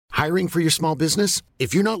Hiring for your small business?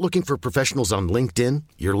 If you're not looking for professionals on LinkedIn,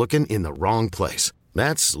 you're looking in the wrong place.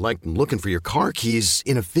 That's like looking for your car keys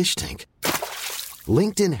in a fish tank.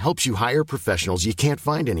 LinkedIn helps you hire professionals you can't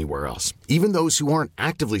find anywhere else, even those who aren't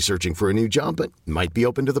actively searching for a new job but might be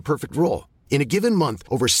open to the perfect role. In a given month,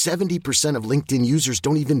 over 70% of LinkedIn users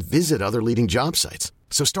don't even visit other leading job sites.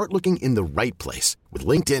 So start looking in the right place. With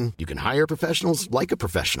LinkedIn, you can hire professionals like a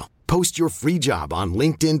professional. Post your free job on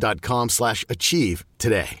linkedin.com/achieve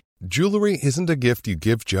today. Jewelry isn't a gift you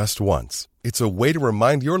give just once. It's a way to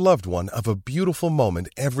remind your loved one of a beautiful moment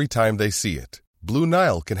every time they see it. Blue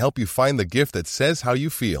Nile can help you find the gift that says how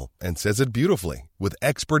you feel and says it beautifully, with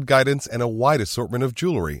expert guidance and a wide assortment of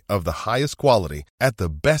jewelry of the highest quality at the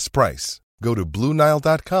best price. Go to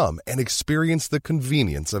BlueNile.com and experience the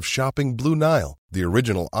convenience of shopping Blue Nile, the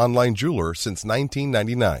original online jeweler since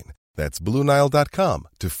 1999. That's BlueNile.com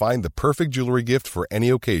to find the perfect jewelry gift for any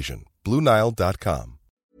occasion. BlueNile.com.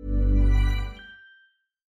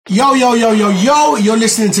 Yo, you're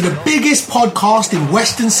listening to the biggest podcast in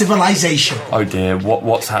Western civilization. Oh dear,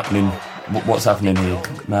 what's happening? What's happening here,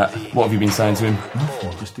 Matt? What have you been saying to him?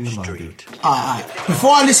 Nothing, just doing my bit. Alright.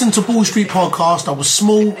 Before I listened to Ball Street Podcast, I was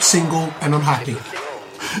small, single, and unhappy.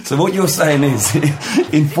 So what you're saying is,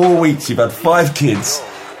 in 4 weeks you've had 5 kids,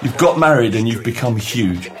 you've got married and you've become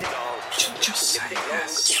huge. Just say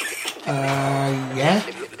yes. Yeah?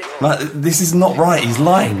 Matt, this is not right, he's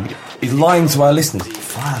lying. He's lying to our listeners.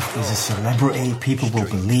 Flav is a celebrity, people will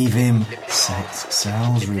believe him. Sex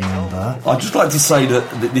sells, remember? I'd just like to say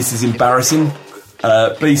that this is embarrassing.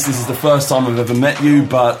 Beast, this is the first time I've ever met you,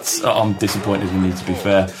 but I'm disappointed in you, to be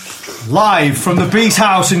fair. Live from the Beast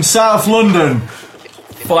House in South London.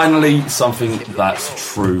 Finally, something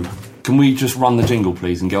that's true. Can we just run the jingle,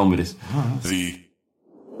 please, and get on with this? The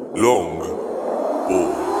Long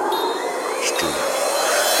Ball Street.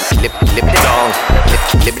 Lip it long,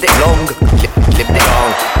 lip it long, lip it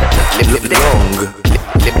long, lip it long,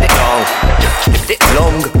 lip it long, lip it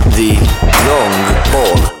long, the Long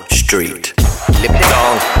Ball Street. Lip it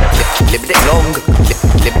long, lip it long,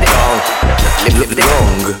 lip it long, lip it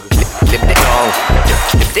long, lip it long,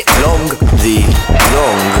 lip it long, the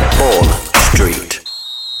Long Ball Street.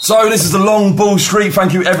 So this is the Long Ball Street.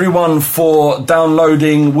 Thank you everyone for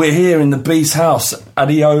downloading. We're here in the Beast House.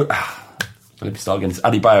 Adio. Let me start again. It's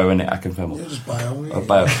Adebayo, isn't it? Akinfenwa. It was Bayo. Oh,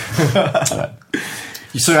 Bayo.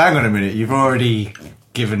 So hang on a minute, you've already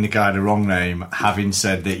given the guy the wrong name, having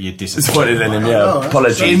said that you're disappointed in him, yeah.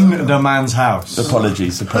 Apologies. in the man's house.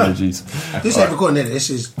 Apologies. This ain't recording,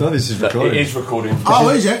 this is... No, this is recording. It is recording. Oh,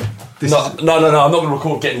 is it? No, I'm not going to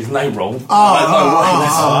record getting his name wrong.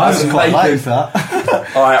 That's quite like that.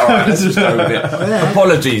 Alright, let's just go with it. Yeah.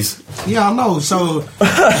 Apologies. Yeah, I know. So,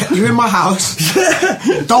 you're in my house,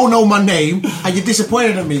 don't know my name, and you're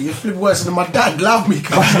disappointed in me. You're flipping worse than my dad. Love me,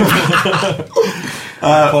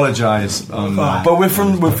 I apologise. But we're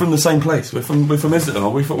from the same place. We're from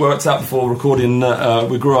Islington. We worked out before recording.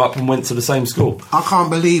 We grew up and went to the same school. I can't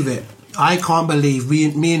believe it. I can't believe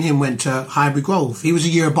me and him went to Highbury Grove. He was a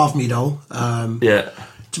year above me, though. Yeah.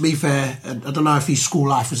 To be fair, I don't know if his school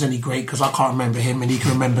life was any great because I can't remember him and he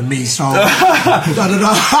can remember me. So I don't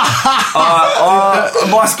know.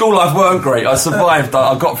 My school life weren't great. I survived.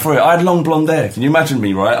 I got through it. I had long blonde hair. Can you imagine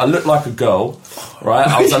me? Right, I looked like a girl. Right,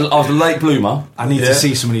 I was a late bloomer. I need to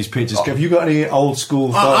see some of these pictures. Have you got any old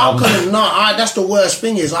school photos? I couldn't. No, that's the worst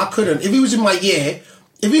thing is I couldn't. If he was in my year,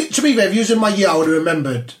 to be fair, if he was in my year, I would have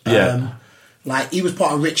remembered. Yeah. Like, he was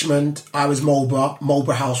part of Richmond, I was Marlborough.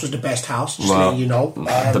 Marlborough House was the best house, just letting you know.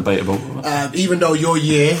 Debatable. Even though your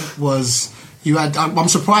year was... I'm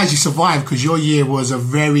surprised you survived because your year was a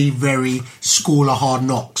very, very school of hard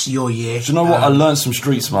knocks, your year. Do you know what? I learned some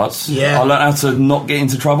street smarts. Yeah. I learned how to not get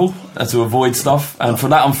into trouble, how to avoid stuff. And for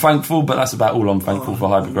that I'm thankful, but that's about all I'm thankful for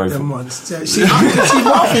Highbury Grove. See,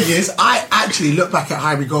 one thing is, I actually look back at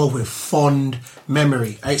Highbury Grove with fond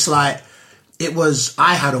memory. It's like...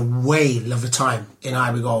 I had a whale of a time in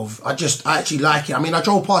Highbury Grove. I actually like it. I mean, I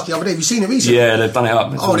drove past the other day. Have you seen it recently? Yeah, they've done it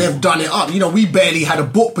up. They've done it up. You know, we barely had a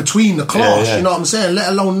book between the class, yeah. you know what I'm saying? Let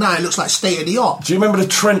alone now, it looks like state of the art. Do you remember the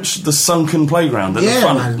trench, the sunken playground at the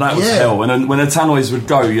front? Man, that was hell. When the tannoys would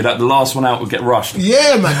go, the last one out would get rushed.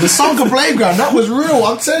 Yeah, man, the sunken playground, that was real.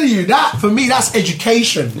 I'm telling you, that, for me, that's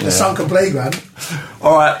education, the sunken playground.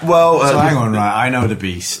 All right, well... so hang on, right, I know the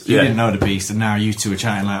Beast. You didn't know the Beast, and now you two are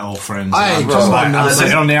chatting like old friends. Hey, come on now.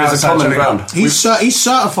 Sitting on the outside. He's he's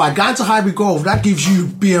certified. Going to Highbury Grove, that gives you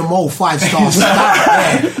BMO 5-star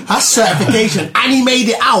stamp. That's certification. And he made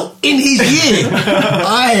it out in his year.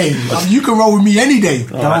 Aye, you can roll with me any day.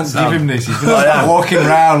 Don't give him this. He's been walking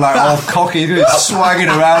around like all cocky, swagging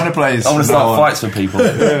around the place. I'm going to start fights for people.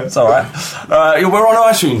 It's alright. We're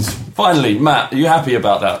on iTunes. Finally, Matt, are you happy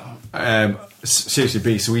about that? Seriously,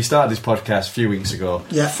 B, so we started this podcast a few weeks ago.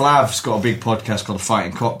 Yeah. Flav's got a big podcast called The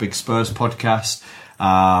Fighting Cock, big Spurs podcast.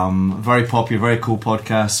 Very popular, very cool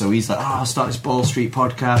podcast. So he's like, I'll start this Ball Street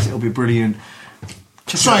podcast, it'll be brilliant.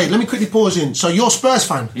 Sorry, let me quickly pause in. So you're a Spurs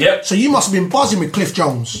fan? Yep. So you must have been buzzing with Cliff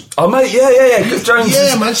Jones. Oh, mate, yeah. Cliff Jones.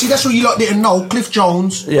 Yeah, man. See, that's what you lot didn't know. Cliff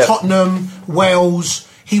Jones, Tottenham, Wales.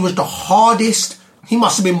 He was the hardest. He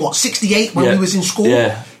must have been, 68 when we was in school?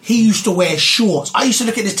 Yeah. He used to wear shorts. I used to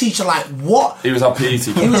look at this teacher like, what? He was our PE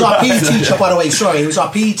teacher. He was our PE teacher, by the way. Sorry, he was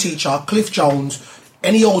our PE teacher, Cliff Jones.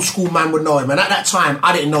 Any old school man would know him. And at that time,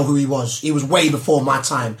 I didn't know who he was. He was way before my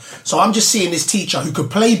time. So I'm just seeing this teacher who could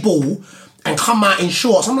play ball and come out in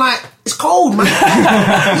shorts. I'm like, it's cold, man.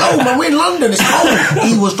 Yo, man, we're in London. It's cold.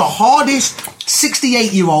 He was the hardest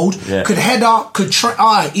 68-year-old. Yeah. Could header, could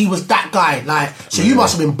he was that guy. Like, so you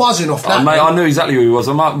must have been buzzing off that. Mate, I knew exactly who he was.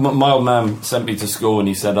 My old man sent me to school and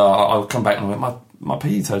he said, I'll come back. And I went, my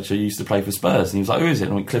PE teacher used to play for Spurs. And he was like, who is it?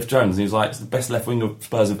 And I went, Cliff Jones. And he was like, it's the best left winger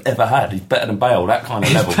Spurs have ever had. He's better than Bale, that kind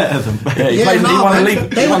of level. Better than Bale. Yeah, he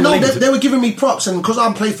won the league. They were giving me props. And because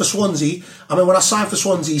I played for Swansea, I mean, when I signed for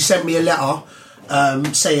Swansea, he sent me a letter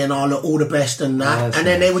saying, look, all the best and that. And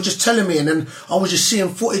then they were just telling me, and then I was just seeing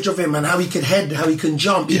footage of him and how he could head, how he can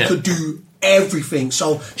jump. He could do everything.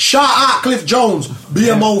 So shout out Cliff Jones,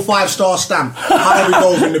 BMO 5-star stamp. Highbury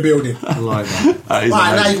Grove in the building. I like that. Right,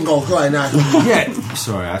 now you can go. Go ahead now. Yeah,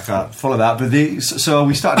 sorry, I can't follow that. But so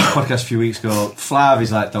we started the podcast a few weeks ago. Flav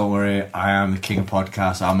is like, don't worry, I am the king of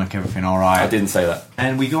podcasts. I'll make everything all right. I didn't say that.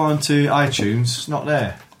 And we go on to iTunes. It's not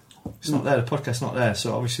there. It's not there. The podcast's not there.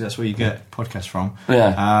 So obviously that's where you get podcasts from.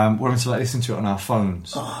 Yeah. We're having to listen to it on our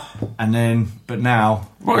phones. And then, but now...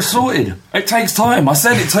 Well, it's sorted. It takes time. I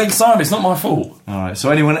said it takes time. It's not my fault. All right.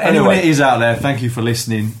 So anyone that is out there, thank you for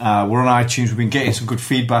listening. We're on iTunes. We've been getting some good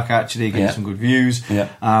feedback, actually, getting some good views. Yeah.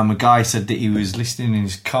 A guy said that he was listening in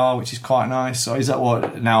his car, which is quite nice. So is that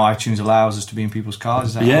what now iTunes allows us to be in people's cars?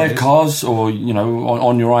 Is that what it is? Cars, or,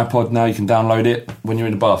 on your iPod now you can download it when you're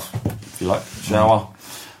in the bath, if you like, shower.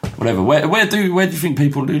 Whatever. Where do you think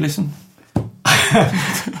people do listen?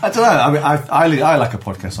 I don't know. I mean, I like a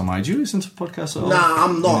podcast on mine. Do you listen to podcasts at all? Nah,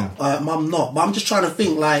 I'm not. I'm not. But I'm just trying to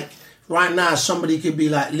think, like, right now, somebody could be,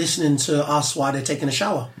 like, listening to us while they're taking a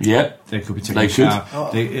shower. Yeah. They could be taking a shower.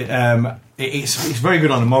 It's very good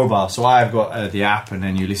on the mobile. So I've got the app, and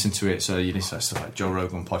then you listen to it. So you listen to stuff like Joe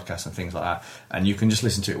Rogan podcast and things like that. And you can just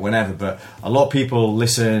listen to it whenever. But a lot of people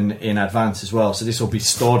listen in advance as well. So this will be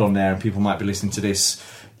stored on there, and people might be listening to this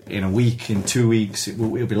in a week, in 2 weeks. It'll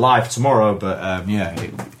be live tomorrow, but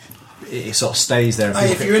it sort of stays there.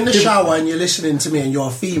 If you're in the shower and you're listening to me and you're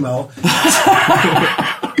a female,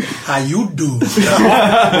 how you do?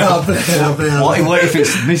 What if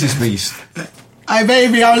it's Mrs. Beast? Hey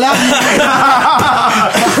baby, I love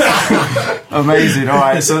you. Amazing. All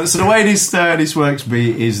right. So the way this works,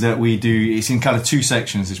 B, is that it's in kind of two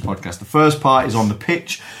sections, this podcast. The first part is on the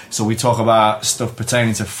pitch. So we talk about stuff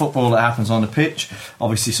pertaining to football that happens on the pitch.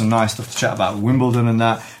 Obviously some nice stuff to chat about Wimbledon and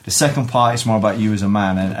that. The second part is more about you as a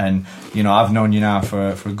man. And I've known you now for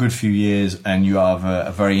a good few years, and you have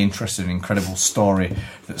a very interesting, incredible story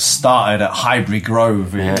that started at Highbury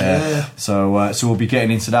Grove. Yeah. So we'll be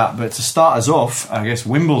getting into that. But to start us off, I guess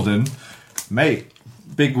Wimbledon, mate,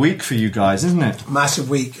 big week for you guys, isn't it? Massive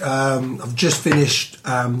week. I've just finished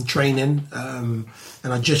training, and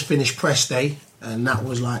I just finished press day, and that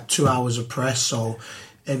was like 2 hours of press. So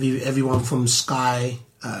everyone from Sky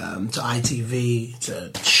to ITV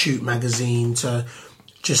to Shoot Magazine to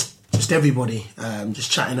just everybody, just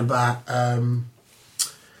chatting about the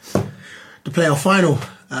playoff final.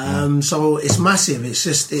 So it's massive.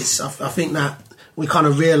 I think that we kind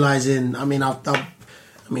of realising. I mean,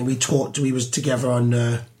 we talked. We was together on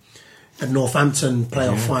the Northampton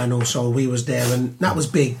playoff final, so we was there, and that was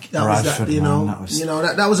big. That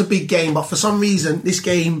was a big game. But for some reason, this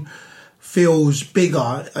game feels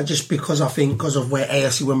bigger. Just because of where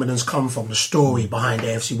AFC Wimbledon's come from, the story behind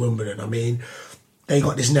AFC Wimbledon. I mean, they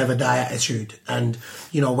got this never die attitude, and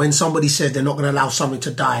when somebody says they're not going to allow something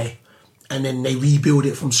to die, and then they rebuild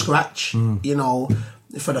it from scratch,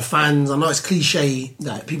 for the fans. I know it's cliche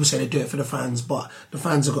that people say they do it for the fans, but the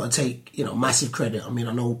fans have got to take, massive credit. I mean,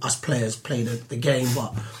 I know us players play the game,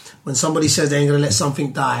 but when somebody says they ain't going to let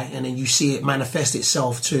something die, and then you see it manifest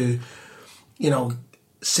itself to,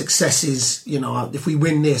 successes, if we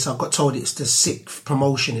win this, I got told it's the 6th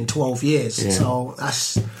promotion in 12 years. Yeah. So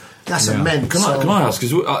that's immense. Can I ask,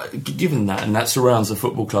 because given that, and that surrounds the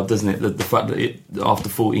football club, doesn't it? The fact that after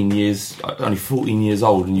 14 years, only 14 years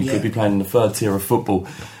old, and you could be playing in the 3rd tier of football,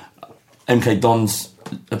 MK Dons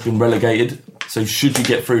have been relegated. So should you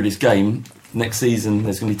get through this game, next season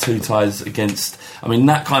there's going to be 2 ties against... I mean,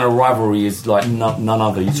 that kind of rivalry is like none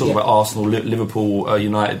other. You talk about Arsenal, Liverpool,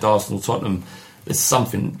 United, Arsenal, Tottenham. There's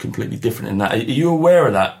something completely different in that. Are you aware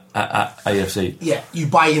of that at AFC? Yeah, you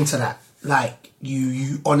buy into that. Like,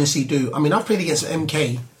 you honestly do. I mean, I've played against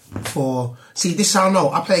MK for... See, this is how I know.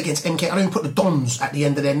 I play against MK. I don't even put the Dons at the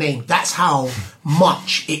end of their name. That's how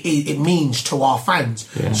much it means to our fans.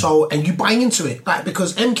 Yeah. So, and you buy into it. Like,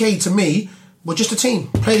 because MK, to me, were just a team.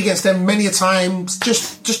 Played against them many a times.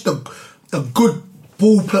 Just a good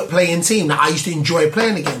ball-playing team that I used to enjoy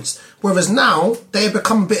playing against. Whereas now, they have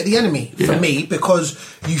become a bit of the enemy for me, because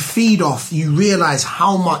you feed off, you realise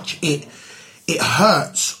how much it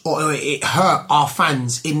hurts, or it hurt our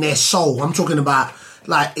fans in their soul. I'm talking about,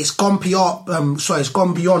 like, it's gone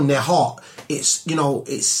beyond their heart. It's,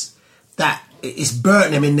 it's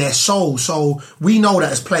burnt them in their soul. So we know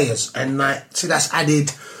that as players, and so that's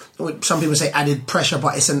added... Some people say added pressure,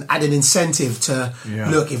 but it's an added incentive to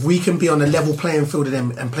look, if we can be on a level playing field with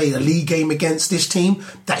them and play a league game against this team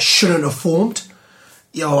that shouldn't have formed,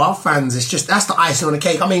 our fans, that's the icing on the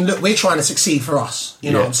cake. I mean, look, we're trying to succeed for us.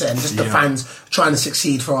 You know what I'm saying? Just the fans trying to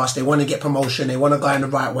succeed for us. They want to get promotion. They want to go in the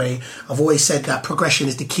right way. I've always said that progression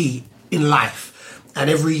is the key in life. And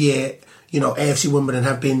every year, AFC Wimbledon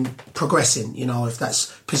have been progressing, if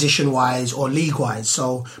that's position-wise or league-wise.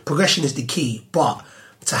 So progression is the key. But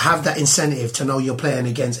to have that incentive to know you're playing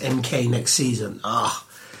against MK next season,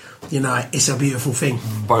 it's a beautiful thing.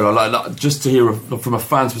 Like, just to hear from a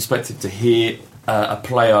fan's perspective, to hear a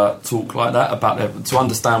player talk like that about to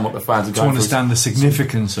understand what the fans are going through, to understand the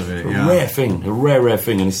significance of it, a rare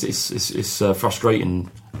thing, and it's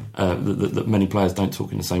frustrating that many players don't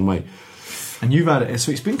talk in the same way. And you've had it,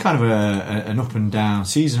 so it's been kind of an up and down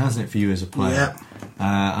season, hasn't it, for you as a player?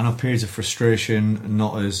 Yeah. I know periods of frustration,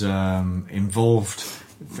 not as involved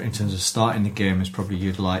in terms of starting the game as probably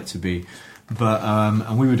you'd like to be, but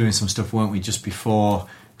and we were doing some stuff, weren't we, just before?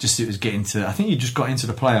 It was getting to. I think you just got into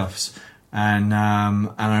the playoffs, and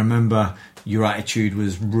I remember your attitude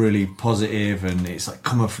was really positive, and it's like,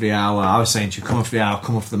 come up for the hour. I was saying to you, come up for the hour,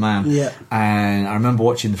 come up for the man. Yeah. And I remember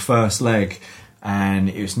watching the first leg, and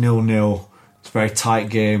it was 0-0. It's a very tight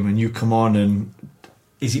game, and you come on, and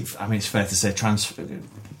it's fair to say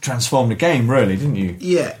transformed the game, really, didn't you?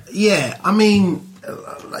 Yeah. I mean,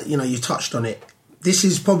 you touched on it. This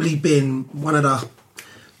has probably been one of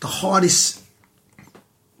the hardest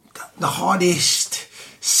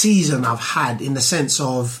season I've had, in the sense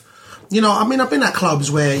of, I've been at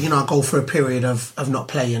clubs where, I go for a period of not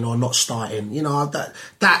playing or not starting.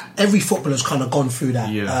 That every footballer's kind of gone through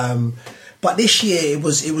that. Yeah. But this year it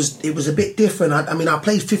was a bit different. I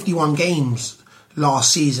played 51 games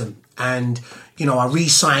last season, and I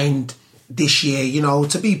re-signed this year,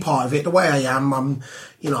 to be part of it. The way I am, I'm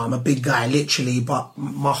a big guy, literally, but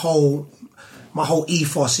my whole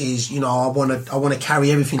ethos is, I want to carry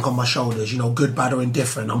everything on my shoulders, good, bad or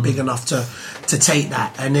indifferent. I'm big enough to take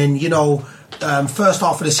that. And then, first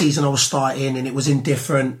half of the season I was starting, and it was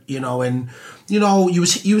indifferent, and I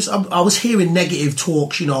was hearing negative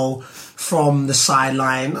talks, from the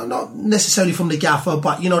sideline, not necessarily from the gaffer,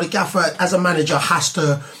 but the gaffer as a manager has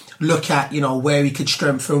to look at, where he could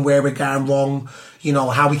strengthen, where we're going wrong,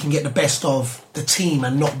 how we can get the best of the team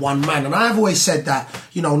and not one man. And I've always said that,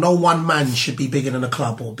 no one man should be bigger than a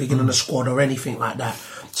club or bigger than a squad or anything like that.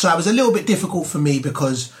 So it was a little bit difficult for me,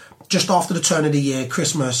 because just after the turn of the year,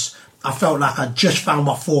 Christmas, I felt like I just found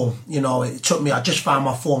my form. It took me, I just found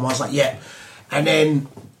my form. I was like, yeah. And then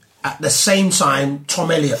at the same time,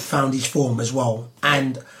 Tom Elliott found his form as well.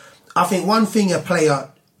 And I think one thing if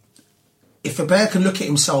a player can look at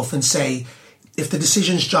himself and say, if the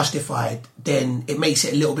decision's justified, then it makes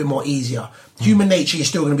it a little bit more easier. Human nature, you're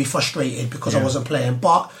still going to be frustrated because I wasn't playing.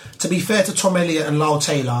 But to be fair to Tom Elliott and Lyle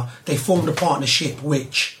Taylor, they formed a partnership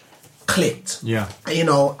which clicked. Yeah.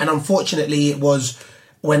 And unfortunately it was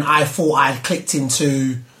when I thought I clicked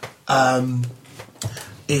into I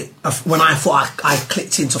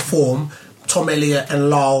clicked into form, Tom Elliott and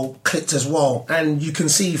Lyle clicked as well. And you can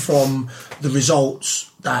see from the results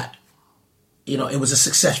that it was a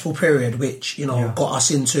successful period, which got us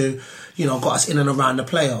in and around the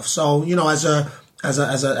playoffs. So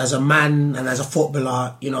as a man and as a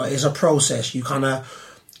footballer, it's a process. You kind of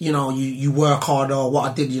you know, you work harder. What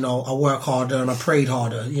I did, you know, I work harder and I prayed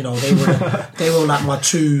harder. You know, they were like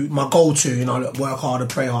my go-to. You know, look, work harder,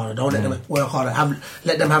 pray harder. Don't let them work harder.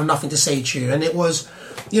 Let them have nothing to say to you. And it was,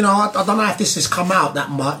 you know, I don't know if this has come out that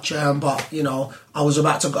much, but you know, I was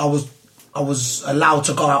allowed to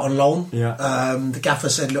go out on loan. Yeah. The gaffer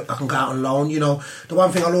said, look, I can go out on loan. You know, the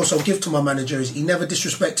one thing I'll also give to my manager is he never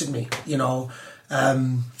disrespected me. You know,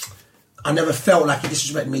 I never felt like he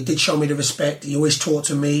disrespected me. He did show me the respect. He always talked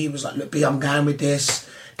to me. He was like, look, B, I'm going with this.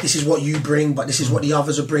 This is what you bring, but this is what the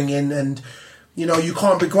others are bringing. And, you know, you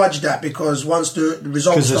can't begrudge that because once the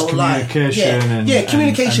results don't lie.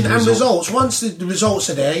 Communication and results. Once the results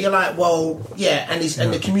are there, you're like, well, yeah, and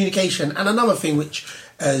the communication. And another thing which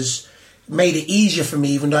has made it easier for me,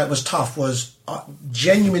 even though it was tough, was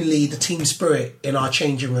genuinely the team spirit in our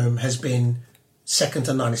changing room has been second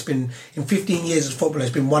to none. It's been, in 15 years of football,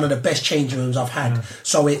 it's been one of the best changing rooms I've had.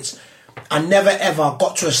 So I never ever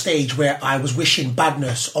got to a stage where I was wishing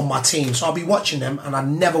badness on my team. So I'll be watching them and I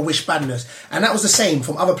never wish badness. And that was the same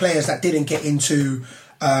from other players that didn't get into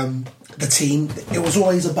the team. It was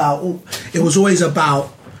always about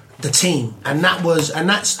the team, and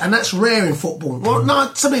that's rare in football. Well,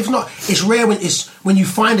 no, something it's not. It's rare when you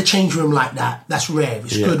find a change room like that. That's rare.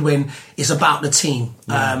 It's good when it's about the team.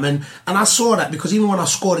 And I saw that because even when I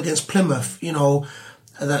scored against Plymouth, you know,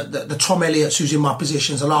 the Tom Elliott's who's in my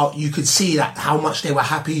positions a lot, you could see that how much they were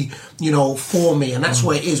happy, you know, for me, and that's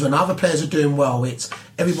what it is. When other players are doing well, it's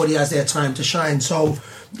everybody has their time to shine. So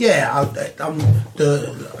yeah, I'm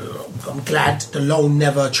glad the loan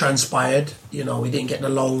never transpired. You know, we didn't get the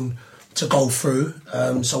loan to go through,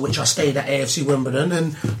 so which I stayed at AFC Wimbledon,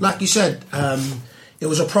 and like you said, it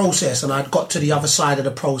was a process, and I'd got to the other side of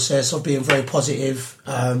the process of being very positive.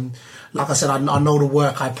 Like I said, I know the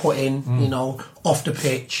work I put in, you know, off the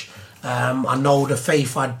pitch. I know the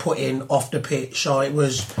faith I'd put in off the pitch. So it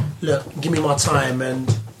was, look, give me my time, and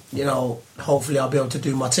you know, hopefully I'll be able to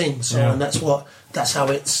do my thing. So and that's how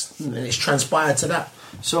it's transpired to that.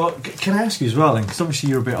 So can I ask you as well, then, because obviously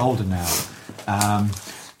you're a bit older now,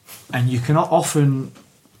 and you can often,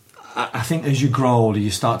 I think as you grow older,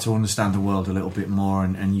 you start to understand the world a little bit more,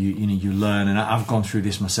 and you learn. And I've gone through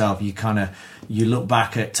this myself. You look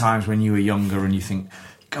back at times when you were younger, and you think,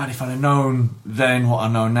 God, if I'd have known then what I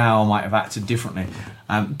know now, I might have acted differently.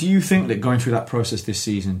 Do you think that going through that process this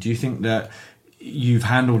season, do you think that you've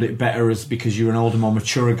handled it better as because you're an older, more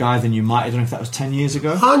mature guy than you might have done if that was 10 years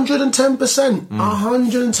ago? 110%.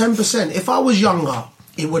 110%. If I was younger,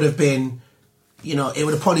 it would have been, you know, it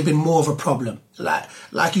would have probably been more of a problem.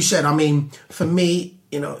 Like you said, I mean, for me,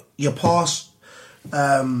 you know, your past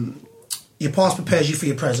prepares you for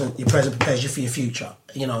your present prepares you for your future.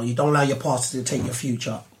 You know, you don't allow your past to dictate your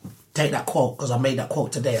future. Take that quote, because I made that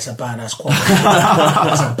quote today. It's a badass quote.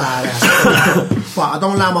 It's a badass quote. But I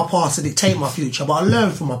don't allow my past to dictate my future, but I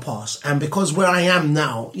learn from my past. And because where I am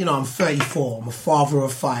now, you know, I'm 34, I'm a father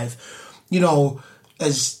of 5. You know,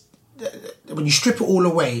 when you strip it all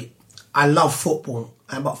away, I love football.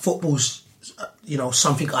 But football's, you know,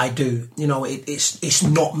 something I do. You know, it's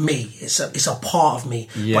not me. It's a part of me,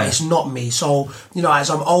 but it's not me. So, you know, as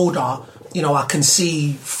I'm older, you know, I can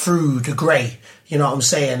see through the grey. You know what I'm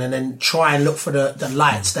saying? And then try and look for the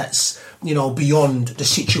lights that's, you know, beyond the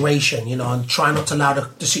situation, you know, and try not to allow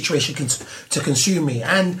the situation to consume me.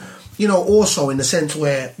 And, you know, also in the sense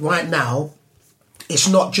where right now, it's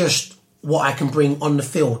not just what I can bring on the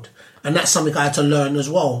field. And that's something I had to learn as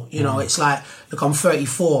well. You know, it's like, look, I'm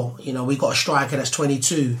 34. You know, we got a striker that's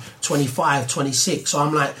 22, 25, 26. So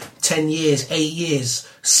I'm like 10 years, 8 years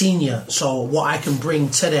senior. So what I can bring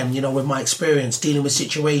to them, you know, with my experience dealing with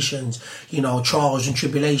situations, you know, trials and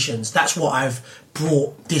tribulations, that's what I've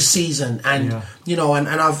brought this season. And, you know, and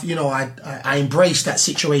I've, you know, I embraced that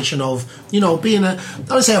situation of, you know, being I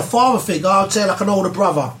don't say a father figure, I would say like an older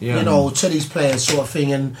brother, you know, to these players sort of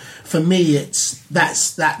thing. And for me,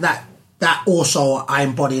 that also I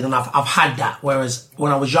embodied, and I've had that. Whereas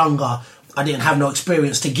when I was younger, I didn't have no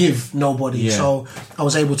experience to give nobody, so I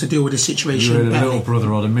was able to deal with the situation. You were the little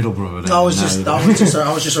brother or the middle brother. I was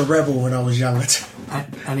just a rebel when I was younger.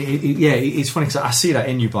 And it's funny because I see that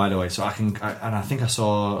in you, by the way. So I think I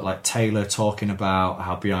saw like Taylor talking about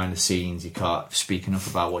how behind the scenes he can't speak enough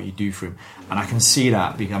about what you do for him, and I can see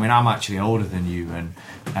that because I mean I'm actually older than you,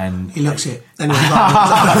 and he looks it.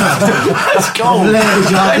 Let's go.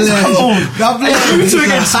 God bless you. Two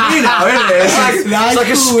against me now, isn't it? It's like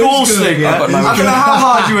a school thing. I don't know how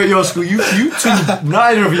hard you were at your school. You two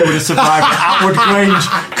Neither of you would have survived Atwood Grange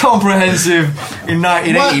Comprehensive in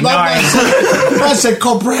 1989. I said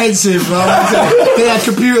comprehensive, bro. They had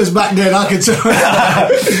computers back then, I can tell.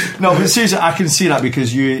 No, but seriously, I can see that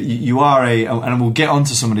because you are and we'll get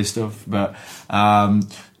onto some of this stuff, but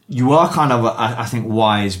you are kind of, I think,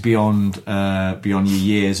 wise beyond your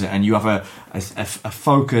years, and you have a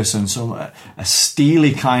focus and a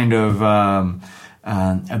steely kind of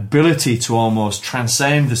ability to almost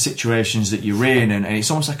transcend the situations that you're in, and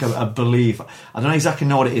it's almost like a belief. I don't exactly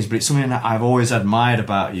know what it is, but it's something that I've always admired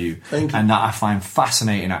about you, and that I find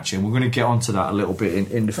fascinating, actually. And we're going to get onto that a little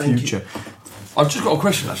bit in the future. I've just got a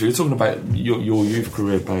question, actually. You're talking about your youth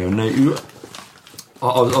career, Bayo. Now,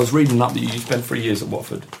 I was reading up that you spent 3 years at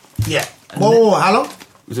Watford. Yeah. Whoa, how long?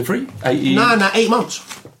 Was it 3? 8 years? No, 8 months.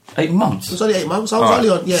 8 months? It was only 8 months. I was only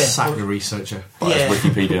on, Sack the researcher. Well, that's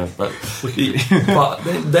Wikipedia. But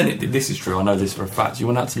this is true. I know this for a fact. You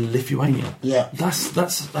went out to Lithuania. Yeah.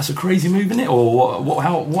 That's a crazy move, isn't it? Or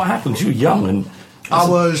what happened? You were young, and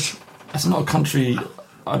that's not a country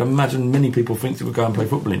I'd imagine many people think they would go and play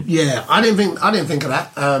football in. Yeah, I didn't think of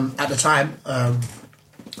that at the time.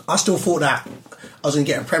 I still thought that I was going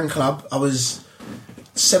to get a Prem club. I was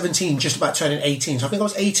 17, just about turning 18. So I think I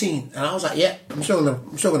was 18, and I was like, "Yeah, I'm still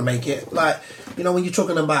gonna make it." Like, you know, when you're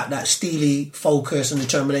talking about that steely focus and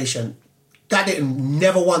determination, that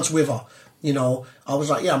never once wither. You know, I was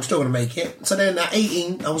like, "Yeah, I'm still gonna make it." So then at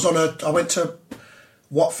 18, I went to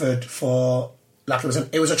Watford for like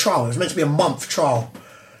it was a trial. It was meant to be a month trial.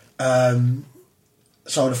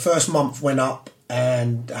 So the first month went up,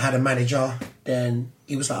 and I had a manager. Then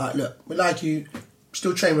he was like, "All right, look, we like you.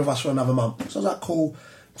 Still train with us for another month." So I was like, cool.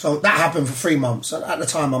 So that happened for 3 months. At the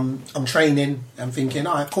time, I'm training and thinking,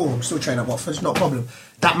 all right, cool, I'm still training at Watford, it's not a problem.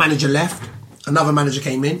 That manager left. Another manager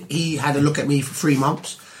came in. He had a look at me for 3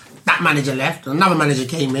 months. That manager left. Another manager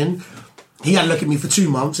came in. He had a look at me for 2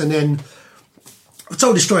 months. And then, I've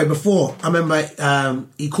told this story before. I remember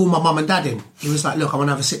he called my mum and dad in. He was like, look, I want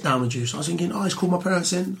to have a sit down with you. So I was thinking, he's called my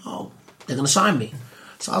parents in. Oh, they're going to sign me.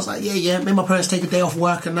 So I was like, yeah, made my parents take a day off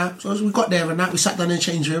work and that. So as we got there and that, we sat down in the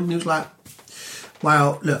change room, and he was like,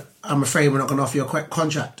 well, look, I'm afraid we're not going to offer you a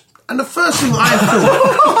contract. And the first thing I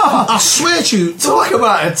thought, I swear to you, talk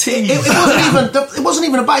about a team. It wasn't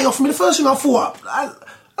even about you offering me. The first thing I thought, I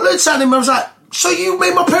looked at him and I was like, so you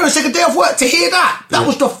made my parents take a day off work to hear that? That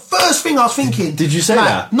was the first thing I was thinking. Did you say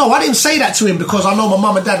that? No, I didn't say that to him because I know my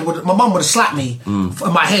mum and dad my mum would have slapped me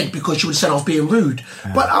in my head because she would have said I was being rude.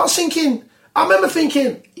 Yeah. But I remember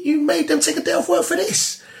thinking, you made them take a day off work for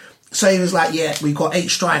this. So he was like, yeah, we've got 8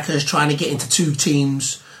 strikers trying to get into 2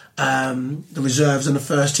 teams, the reserves and the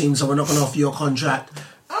first team, so we're not going to offer you a contract. And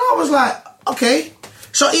I was like, okay.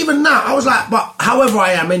 So even now, I was like, but however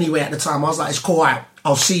I am anyway at the time, I was like, it's cool,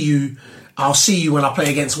 I'll see you when I play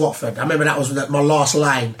against Watford. I remember that was my last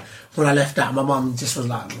line when I left that. My mum just was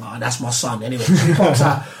like, oh, that's my son. Anyway, so he popped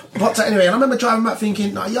out anyway. And I remember driving back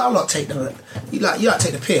thinking, no, y'all lot take the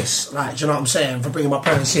piss. Like, do you know what I'm saying? For bringing my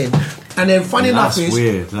parents in. And then funny enough is,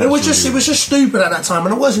 it was just stupid at that time.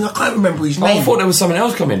 And I can't remember his name. I thought there was something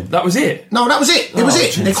else coming. That was it. No, that was it. It was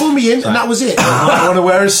it. Geez. They called me in and that was it. You might want to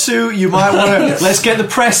wear a suit. You might want to, let's get the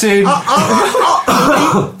press in.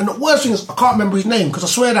 And the worst thing is, I can't remember his name because I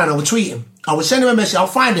swear down, I would tweet him. I would send him a message. I'll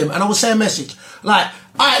find him and I would say a message. Like,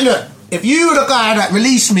 alright, look, if you were the guy that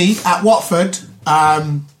released me at Watford,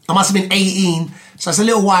 I must have been 18, so it's a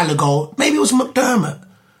little while ago. Maybe it was McDonald,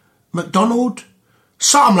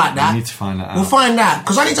 something like that. We need to find that out. We'll find out,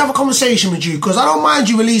 because I need to have a conversation with you, because I don't mind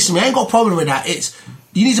you releasing me. I ain't got a problem with that.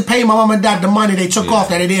 You need to pay my mum and dad the money they took off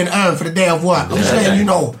that they didn't earn for the day of work. I'm just letting you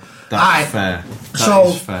know. That's fair. That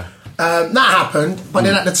is fair. That happened, but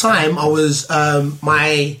then at the time, I was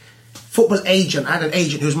my football agent. I had an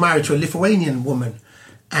agent who was married to a Lithuanian woman,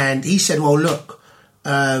 and he said, well, look,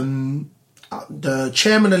 the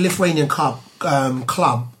chairman of the Lithuanian club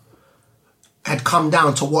had come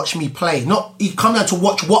down to watch me play. He'd come down to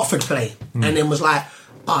watch Watford play, and then was like,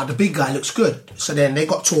 the big guy looks good. So then they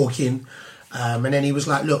got talking, and then he was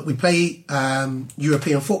like, look, we play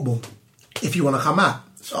European football if you want to come out.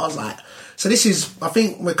 So I was like, so this is, I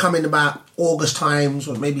think we're coming about August times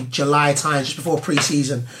or maybe July times, just before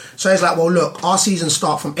pre-season. So he's like, well, look, our season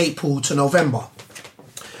start from April to November.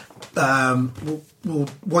 We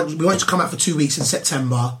want you to come out for 2 weeks in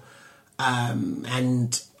September,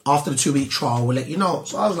 and after the 2 week trial, we'll let you know.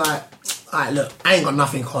 So I was like, all right, look, I ain't got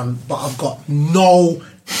nothing on, but I've got no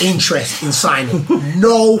interest in signing.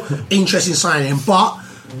 But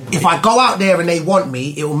if I go out there and they want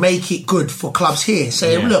me, it will make it good for clubs here.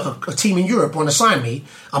 Saying, look, a team in Europe want to sign me.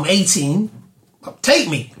 I'm 18. Take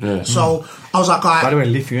me. Yeah. So I was like, all right. By the way,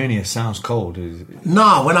 Lithuania sounds cold.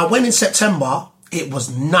 Nah, when I went in September, It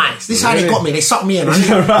was nice. This is how they got me. They sucked me in. I'll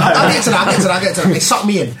get to that. They sucked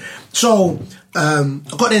me in. So, I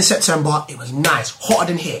got there in September. It was nice. Hotter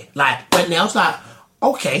than here. Like, went there. I was like,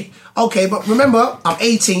 okay. But remember, I'm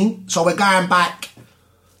 18, so we're going back.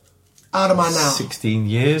 How old am I now? 16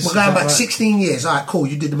 years. We're going back 16 years. All right, cool.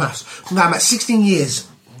 You did the maths. We're going back 16 years.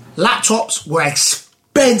 Laptops were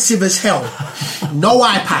expensive as hell. No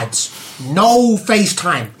iPads. No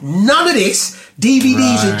FaceTime. None of this.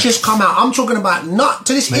 DVDs had just come out. I'm talking about not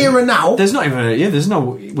to this era now. There's not even there's no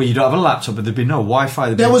well, you don't have a laptop, but there'd be no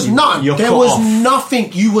Wi-Fi. There was none. There was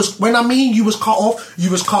nothing. You was cut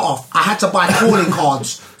off. I had to buy calling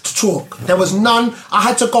cards to talk. There was none. I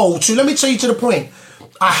had to go to. Let me tell you to the point.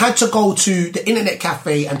 I had to go to the internet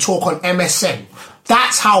cafe and talk on MSN.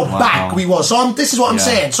 That's how back we was. So this is what I'm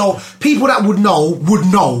saying. So people that would know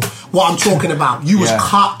what I'm talking about. You was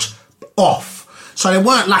cut off. So they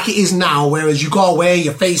weren't like it is now, whereas you go away,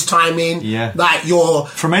 you're FaceTiming, like you're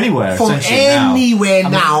from anywhere. From anywhere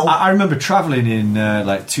now. I remember travelling in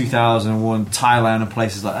like 2001, Thailand and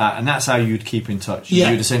places like that, and that's how you'd keep in touch.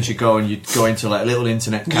 You'd essentially go and you'd go into like a little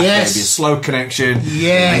internet cafe, it'd be a slow connection,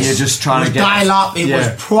 and you're just trying to get dial up. It was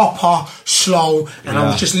proper slow, and I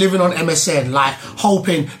was just living on MSN, like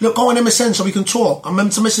hoping, look, go on MSN so we can talk. I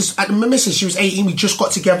remember to Mrs. She was 18, we just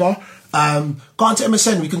got together. Go on to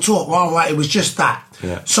MSN, we can talk. Well, right, it was just that.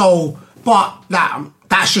 So, but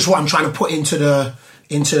that's just what I'm trying to put into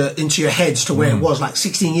your heads to where it was like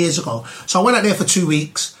 16 years ago. So I went out there for 2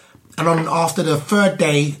 weeks, and after the third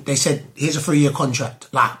day, they said, "Here's a 3-year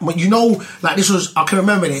contract." Like, this was, I can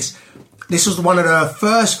remember this. This was one of the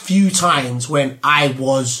first few times when I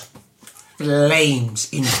was flames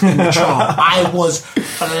in the trial. I was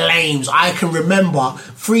flames. I can remember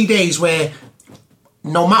 3 days where,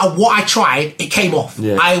 no matter what I tried, it came off.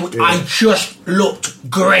 I just looked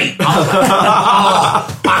great. I was like,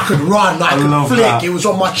 I could run, I could flick. That. It was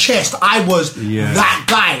on my chest. I was that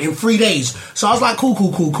guy in 3 days. So I was like,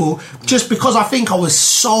 cool. Just because I think I was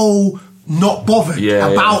so not bothered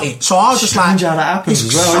about it. So I was just strange how that happens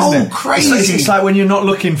it's as well, so isn't it? crazy. It's like when you're not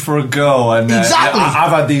looking for a girl, and exactly.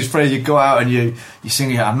 I've had these friends. You go out and you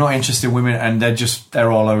sing, I'm not interested in women, and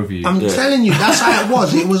they're all over you. I'm telling you, that's how it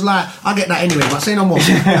was. It was like, I get that anyway, but say no more. No,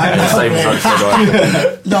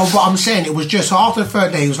 but I'm saying it was just after the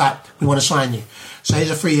third day, he was like, we want to sign you. So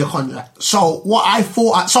here's a 3-year contract. So what I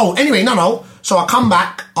thought, so anyway, no. So I come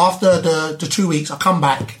back after the 2 weeks. I come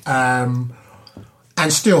back.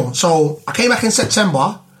 And still, so I came back in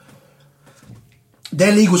September.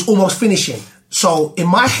 Their league was almost finishing. So in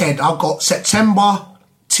my head, I got September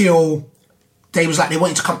till they was like they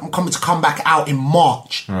wanted to come back out in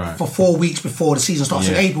March for 4 weeks before the season starts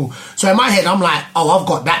in April. So in my head, I'm like, I've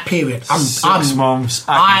got that period. I'm 6 months.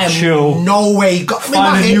 I am chill. No way.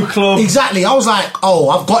 Find a new club. Exactly. I was like,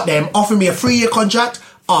 I've got them. Offering me a 3-year contract.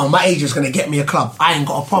 My agent's going to get me a club. I ain't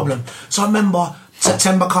got a problem. So I remember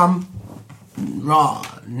September come.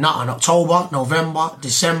 Nothing. October, November,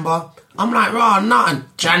 December. I'm like, nothing.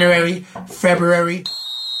 January, February.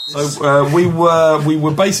 So we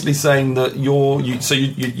were basically saying that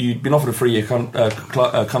you'd been offered a 3-year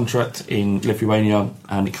contract in Lithuania,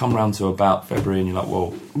 and it come round to about February, and you're like,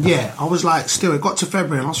 whoa. Yeah, I was like, still, it got to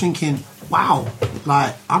February, and I was thinking, wow,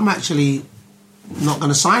 like I'm actually not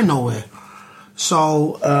going to sign nowhere.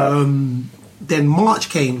 So then March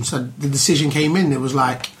came, so the decision came in. It was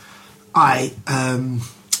like, are you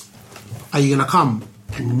going to come?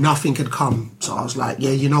 And nothing had come. So I was like,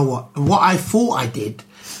 yeah, you know what? And what I thought I did,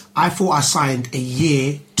 I thought I signed a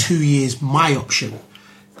year, 2 years, my option.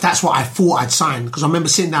 That's what I thought I'd signed. Because I remember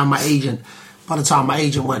sitting down with my agent. By the time, my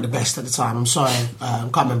agent weren't the best at the time. I'm sorry, I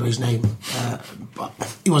can't remember his name. But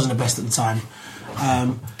he wasn't the best at the time.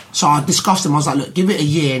 So I discussed him. I was like, look, give it a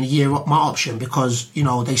year, and a year my option, because,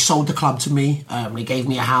 they sold the club to me. They gave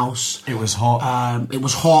me a house. It was hot. It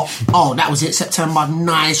was hot. Oh, that was it, September.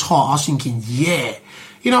 Nice, hot. I was thinking, yeah.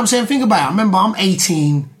 You know what I'm saying? Think about it. I remember I'm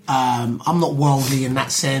 18. I'm not worldly in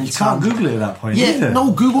that sense. You can't Google it at that point, either.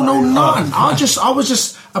 No Google, no none. I was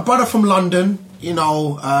just a brother from London,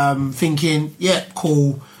 thinking, yeah,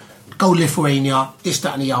 cool, go Lithuania, this,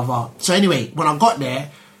 that and the other. So anyway, when I got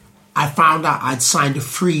there, I found out I'd signed a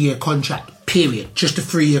 3-year contract, period. Just a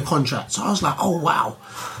 3-year contract. So I was like, oh, wow.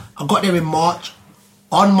 I got there in March.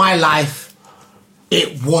 On my life,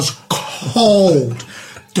 it was cold.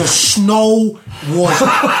 The snow was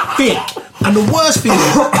thick. And the worst thing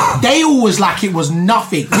is, they always like it was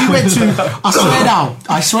nothing. We went to,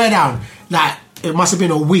 I swear down, like, it must have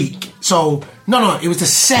been a week. So, no, it was the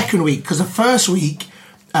second week. Because the first week,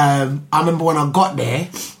 I remember when I got there,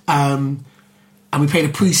 and we played a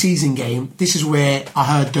pre-season game. This is where I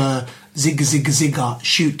heard the zigga, zigga, zigga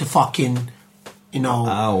shoot the fucking you know.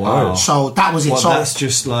 Oh, wow. So that was it. Well, so that's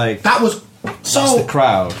just like... that was... So That's the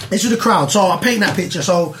crowd. This was the crowd. So I paint that picture.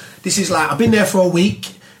 So this is like, I've been there for a week.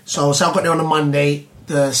 So I got there on a Monday.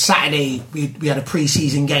 The Saturday, we had a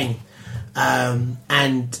pre-season game.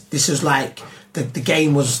 And this was like, the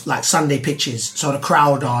game was like Sunday pitches. So the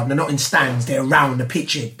crowd they're not in stands, they're around the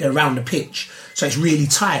pitch. So it's really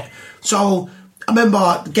tight. So I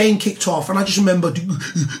remember the game kicked off and I just remember,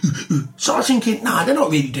 so I was thinking, they're not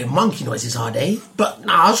really doing monkey noises, are they? But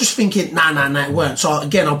I was just thinking, it weren't. So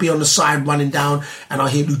again, I'll be on the side running down and I'll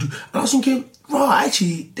hear, and I was thinking, right,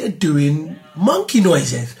 actually, they're doing monkey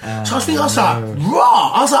noises. So I was thinking, I was like,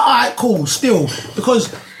 all right, cool, still,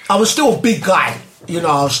 because I was still a big guy. You know,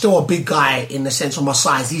 I was still a big guy in the sense of my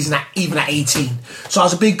size, even at 18. So I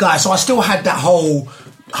was a big guy. So I still had that whole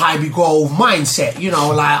Highby Grove mindset, you know,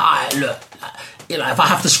 like, all right, look, you know, if I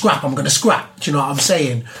have to scrap, I'm going to scrap. Do you know what I'm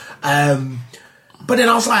saying? But then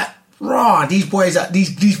I was like, these boys,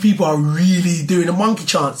 these people are really doing a monkey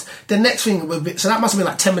chants. The next thing, so that must have been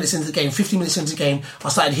like 10 minutes into the game, 15 minutes into the game, I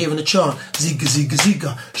started hearing the chant, zigga, zigga,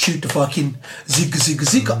 zigga, shoot the fucking zigga, zigga,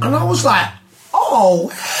 zigga. And I was like, oh,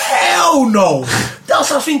 hell no. That's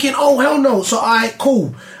what I was thinking, oh, hell no. So,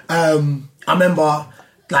 cool. I remember,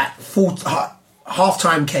 like,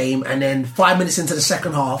 half-time came, and then 5 minutes into the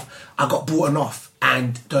second half, I got brought off.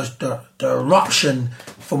 And the eruption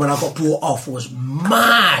from when I got brought off was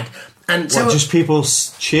mad. And just people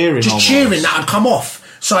cheering? Just cheering that I'd come off.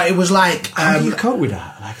 So it was like... How do you cope with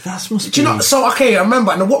that? Like, that must be... Do you know, so, okay, I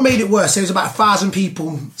remember, and what made it worse, there was about 1,000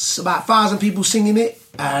 people singing it,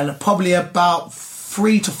 and probably about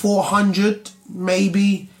 300 to 400,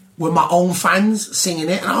 maybe, were my own fans singing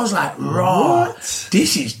it, and I was like, what?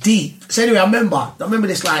 This is deep. So anyway, I remember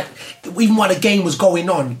this, like, even while the game was going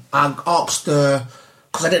on, I asked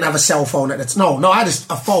because I didn't have a cell phone at the time. No, I had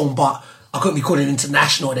a phone, but I couldn't be calling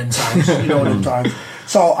international at them times, you know, them times.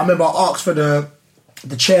 So I remember I asked for the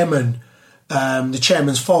chairman's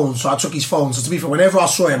phone, so I took his phone. So to be fair, whenever I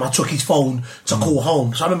saw him, I took his phone to call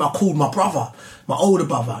home. So I remember I called my brother, my older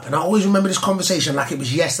brother, and I always remember this conversation like it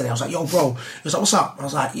was yesterday. I was like, yo, bro. He was like, what's up? I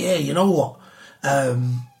was like, yeah, you know what?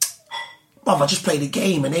 Brother, I just played a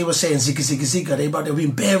game, and they were saying zigga, zigga, zigga. They were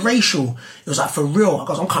being bare racial. It was like, for real. I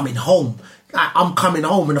goes, I'm coming home. I'm coming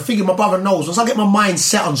home. And I figure my brother knows, once I get my mind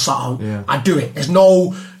set on something, I do it. There's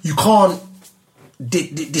no, you can't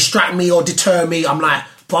distract me or deter me. I'm like,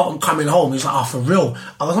 Bob, I'm coming home. He's like, oh, for real?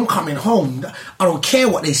 I was, I'm coming home. I don't care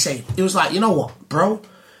what they say. It was like, you know what, bro?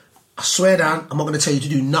 I swear down, I'm not going to tell you to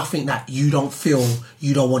do nothing that you don't feel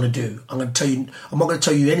you don't want to do. I'm not going to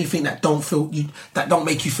tell you anything that don't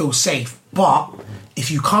make you feel safe. But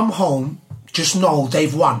if you come home, just know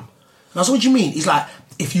they've won. And I was, what do you mean? He's like,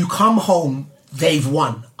 if you come home, they've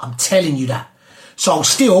won. I'm telling you that. So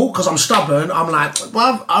still, because I'm stubborn, I'm like,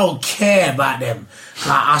 well, I don't care about them.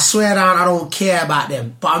 Like, I swear down, I don't care about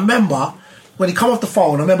them. But I remember, when he come off the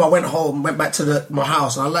phone, I remember I went home, went back to my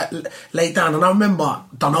house, and I laid down, and I remember,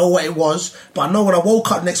 don't know what it was, but I know when I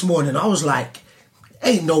woke up next morning, I was like,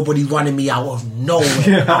 ain't nobody running me out of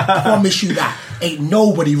nowhere. I promise you that. Ain't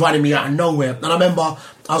nobody running me out of nowhere. And I remember,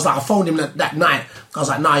 I was like, I phoned him that night. I was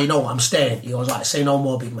like, nah, you know what, I'm staying. He was like, say no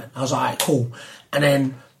more, big man. I was like, all right, cool. And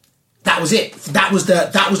then that was it. That was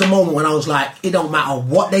the moment when I was like, it don't matter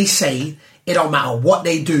what they say, it don't matter what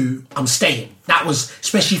they do, I'm staying. That was,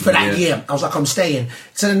 especially for that year, I was like, I'm staying.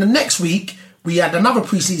 So then the next week, we had another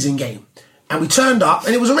pre-season game. And we turned up,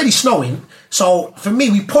 and it was already snowing. So for me,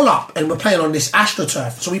 we pull up, and we're playing on this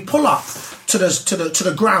AstroTurf. So we pull up to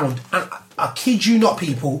the ground, and I kid you not,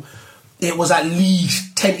 people, it was at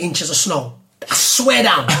least 10 inches of snow. I swear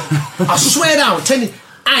down. 10.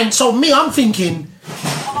 And so me, I'm thinking,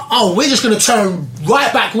 oh, we're just going to turn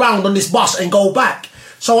right back round on this bus and go back.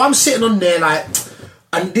 So I'm sitting on there like,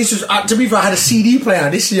 and this was, to be fair, I had a CD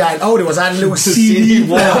player. This is how old it was. I had a little CD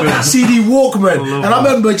player, CD Walkman. And I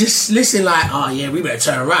remember just listening like, oh yeah, we better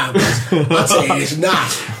turn around. I'll tell you this, nah.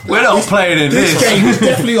 We're not playing in this. This game is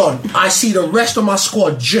definitely on. I see the rest of my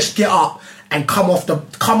squad just get up and come off.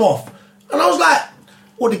 And I was like,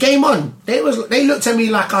 what, the game on? They looked at me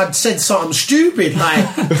like I'd said something stupid. Like,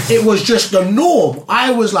 it was just the norm.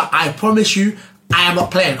 I was like, I promise you, I am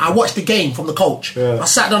not playing. I watched the game from the coach. Yeah. I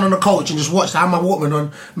sat down on the coach and just watched. I had my Walkman on.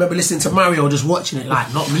 I remember listening to Mario, just watching it.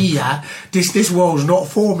 Like, not me, yeah. This world's not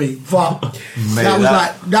for me. But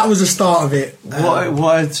that was the start of it.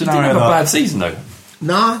 What scenario? You didn't have a bad season though.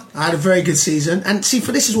 Nah, I had a very good season. And see,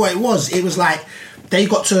 this is what it was. It was like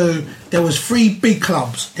there was 3 big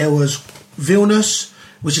clubs. There was Vilnius,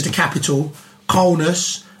 which is the capital,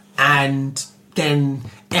 Kaunas, and then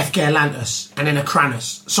FK Atlantis, and then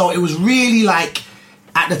Akranas. So it was really like,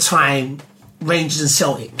 at the time, Rangers and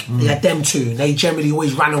Celtic. They had them two. They generally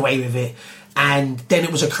always ran away with it. And then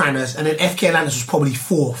it was Akranas, and then FK Atlantis was probably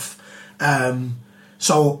fourth. FK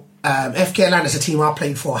Atlantis, a team I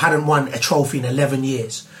played for, hadn't won a trophy in 11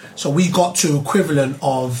 years. So we got to equivalent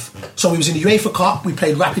of... So we was in the UEFA Cup, we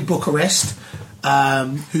played Rapid Bucharest,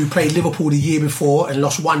 who played Liverpool the year before and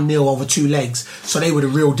lost 1-0 over 2 legs. So they were the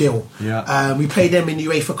real deal. Yeah. We played them in the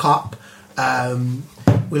UEFA Cup.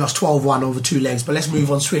 We lost 12-1 over 2 legs, but let's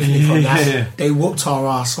move on swiftly from that. Yeah. They whooped our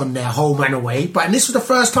ass on their home and away. And this was the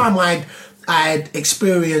first time I had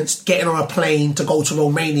experienced getting on a plane to go to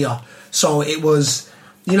Romania. So it was...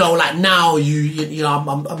 like now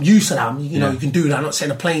I'm used to that. You can do that. I'm not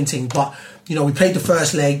saying a playing thing, but we played the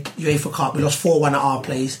first leg UEFA Cup. We lost 4-1 at our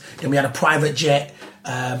place. Then we had a private jet,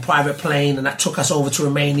 private plane, and that took us over to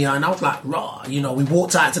Romania. And I was like, raw. We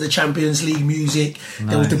walked out to the Champions League music. Nice.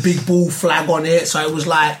 There was the big bull flag on it, so it was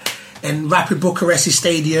like. And Rapid Bucharest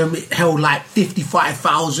Stadium, it held like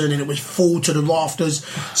 55,000, and it was full to the rafters.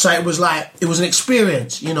 So it was an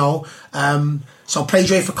experience, So I played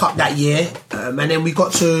UEFA Cup that year, and then we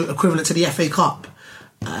got to equivalent to the FA Cup.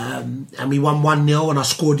 And we won 1-0, and I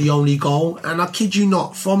scored the only goal. And I kid you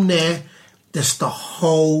not, from there, just the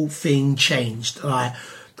whole thing changed. Like,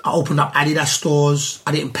 I opened up Adidas stores.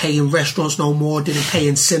 I didn't pay in restaurants no more. Didn't pay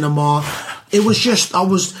in cinema. It was just,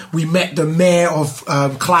 we met the mayor of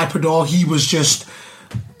Klaipėda. He was just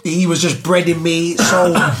breading me.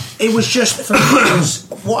 So it was just, for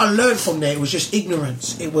me, what I learned from there, it was just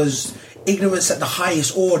ignorance. It was ignorance at the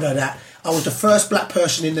highest order, that I was the first black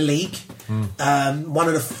person in the league. One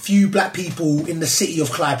of the few black people in the city of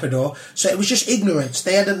Klaipėda. So it was just ignorance.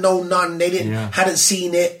 They hadn't known none. They hadn't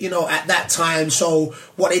seen it, at that time. So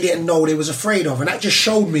what they didn't know, they was afraid of. And that just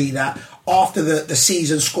showed me that after the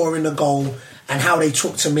season, scoring the goal, and how they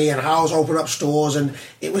took to me, and how I was opening up stores, and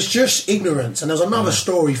it was just ignorance. And there's another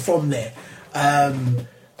story from there. I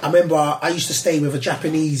remember I used to stay with a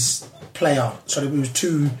Japanese player. So there was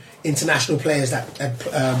 2 international players that had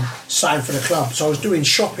signed for the club. So I was doing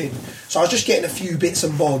shopping. So I was just getting a few bits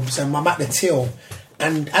and bobs, and I'm at the till.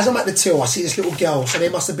 And as I'm at the till, I see this little girl. So they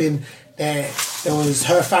must have been there.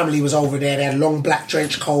 Her family was over there. They had long black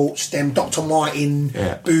trench coats, them Dr. Martin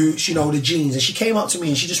boots, the jeans. And she came up to me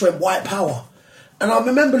and she just went, "White power." And I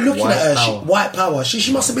remember looking at her. White power.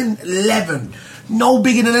 She must have been 11, no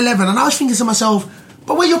bigger than 11. And I was thinking to myself,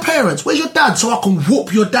 but where are your parents? Where's your dad? So I can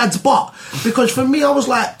whoop your dad's butt. Because for me, I was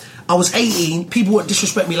 18, people would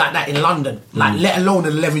disrespect me like that in London, let alone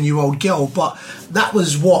an 11-year-old girl. But that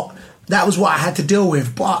was what I had to deal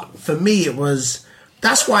with. But for me,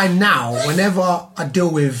 that's why now, whenever I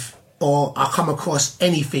deal with or I come across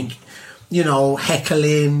anything,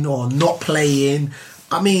 heckling or not playing,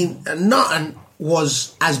 I mean, nothing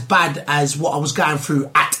was as bad as what I was going through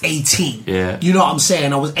at 18. Yeah. You know what I'm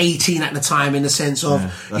saying? I was 18 at the time, in the sense of,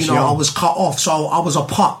 young. I was cut off. So I was a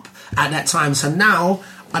pup at that time. So now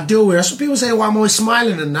I deal with it. So people say, "Well, I'm always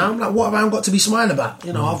smiling," and now I'm like, what have I got to be smiling about?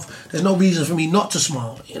 There's no reason for me not to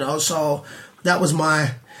smile. So that was my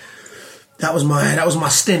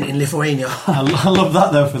stint in Lithuania. I love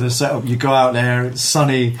that though, for the setup. You go out there, it's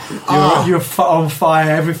sunny, you're on fire,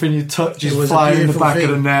 everything you touch is flying in the back of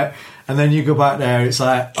the net. And then you go back there, it's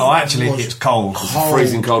like, it's cold.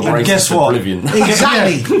 Freezing cold, and racist guess what? oblivion.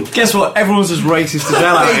 Exactly. Guess what? Everyone's as racist as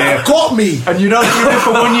hell out here. It got me. And you know, you did it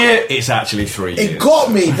for 1 year, it's actually 3 years. It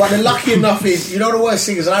got me, but the lucky enough is, the worst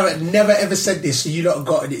thing is, I've never ever said this, so you lot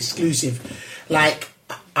got an exclusive.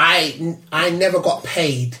 I never got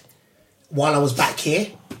paid while I was back here.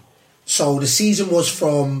 So the season was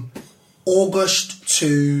from April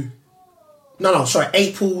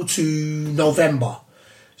to November.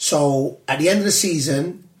 So at the end of the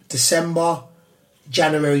season, December,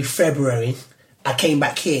 January, February, I came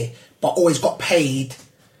back here, but always got paid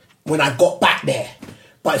when I got back there.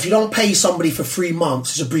 But if you don't pay somebody for 3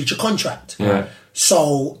 months, it's a breach of contract. Yeah.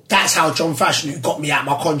 So that's how John Fashanu got me out of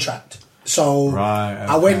my contract. So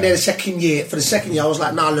I went there for the second year, I was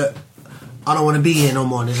like, "Nah, look, I don't want to be here no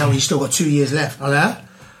more." There's only still got 2 years left. I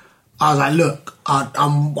was like, "Look, I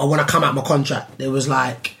want to come out my contract." They was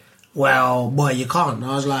like, "Well, boy, you can't."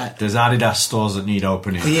 I was like, "There's Adidas stores that need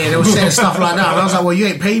opening." Yeah, they were saying stuff like that. And I was like, "Well, you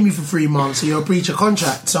ain't paying me for 3 months, so you're a breach of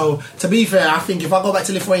contract." So, to be fair, I think if I go back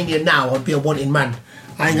to Lithuania now, I'd be a wanted man.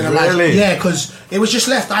 I ain't gonna lie. Yeah, because it was just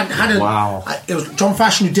left. I hadn't. Wow. It was John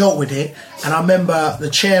Fashion who dealt with it, and I remember the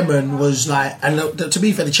chairman was like, and to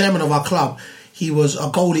be fair, the chairman of our club, he was a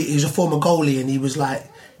goalie. He was a former goalie, and he was like,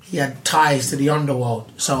 he had ties to the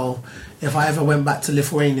underworld. So if I ever went back to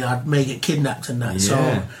Lithuania, I'd may get kidnapped and that. So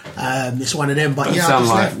it's one of them. But yeah, sound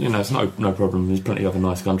like it's no problem. There's plenty of other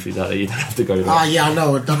nice countries out there. You don't have to go there. Yeah, I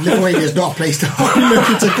know. Lithuania's not a place to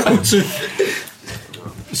go to.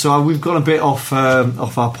 So we've gone a bit off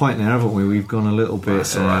our point there, haven't we? We've gone a little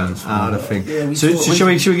bit out of thing. Yeah, so shall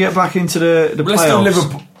we get back into the Let's playoffs? do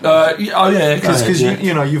Liverpool. Because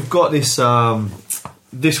you've got this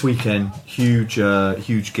this weekend huge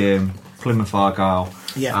game, Plymouth Argyle.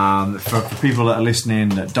 Yeah. For people that are listening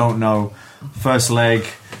that don't know, first leg, I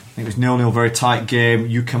think it was 0-0, very tight game.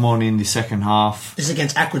 You come on in the second half. It's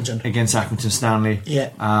against Accrington. Against Accrington Stanley. Yeah.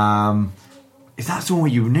 That's the one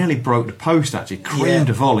where you nearly broke the post, actually. Creamed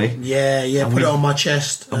a volley. Yeah, put it on my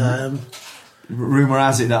chest. Rumour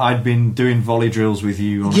has it that I'd been doing volley drills with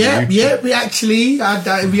you on YouTube. Yeah, we actually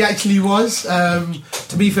was.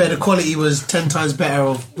 To be fair, the quality was 10 times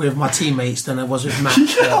better with my teammates than it was with Matt.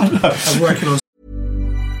 I'm working on.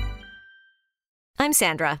 I'm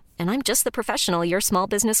Sandra, and I'm just the professional your small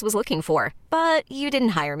business was looking for. But you didn't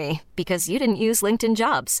hire me because you didn't use LinkedIn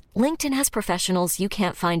Jobs. LinkedIn has professionals you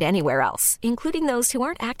can't find anywhere else, including those who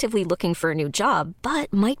aren't actively looking for a new job,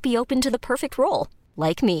 but might be open to the perfect role,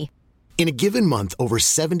 like me. In a given month, over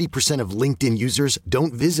 70% of LinkedIn users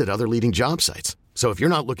don't visit other leading job sites. So if you're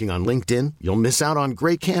not looking on LinkedIn, you'll miss out on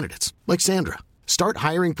great candidates like Sandra. Start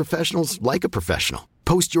hiring professionals like a professional.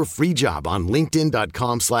 Post your free job on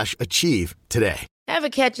linkedin.com/achieve today. Ever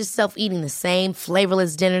catch yourself eating the same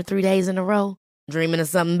flavorless dinner 3 days in a row? Dreaming of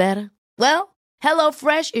something better? Well,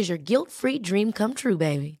 HelloFresh is your guilt-free dream come true,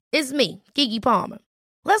 baby. It's me, Keke Palmer.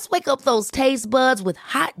 Let's wake up those taste buds with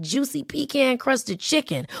hot, juicy pecan-crusted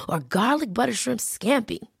chicken or garlic butter shrimp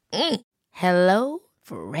scampi. Hello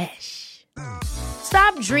Fresh.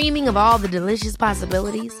 Stop dreaming of all the delicious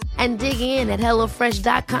possibilities and dig in at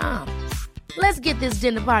HelloFresh.com. Let's get this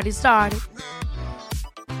dinner party started.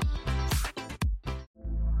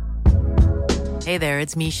 Hey there,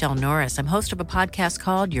 it's Michelle Norris. I'm host of a podcast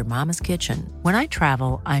called Your Mama's Kitchen. When I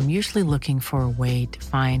travel, I'm usually looking for a way to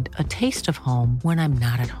find a taste of home when I'm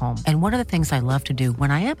not at home. And one of the things I love to do when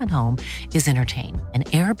I am at home is entertain. And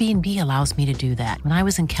Airbnb allows me to do that. When I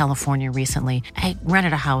was in California recently, I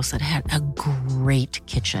rented a house that had a great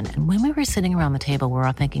kitchen. And when we were sitting around the table, we were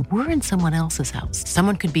all thinking, we're in someone else's house.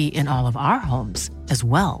 Someone could be in all of our homes as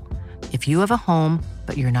well. If you have a home,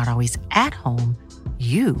 but you're not always at home,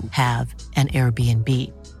 you have an Airbnb.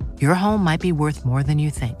 Your home might be worth more than you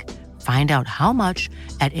think. Find out how much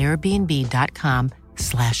at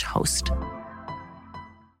airbnb.com/host.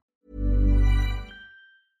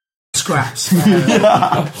 Scraps.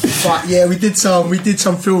 But yeah, we did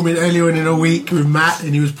some filming earlier in the week with Matt,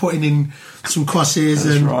 and he was putting in some crosses.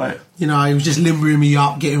 That's and right. He was just limbering me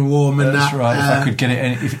up, getting warm and That's that. right. If I could get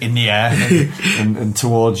it in the air and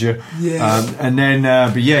towards you. Yeah. And then,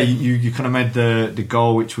 but yeah, you kind of made the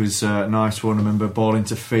goal, which was a nice one. I remember ball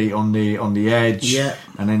into feet on the edge. Yeah.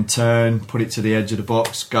 And then turn, put it to the edge of the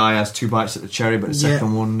box. Guy has 2 bites at the cherry, but the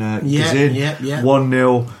second one goes in. Yeah.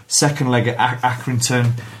 1-0. Second leg at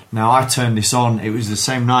Accrington. Now, I turned this on. It was the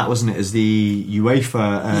same night, wasn't it, as the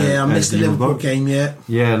UEFA... I missed the Liverpool game, yeah.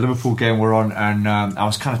 Yeah, Liverpool game we're on, and I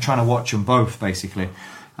was kind of trying to watch them both, basically.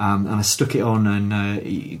 And I stuck it on, and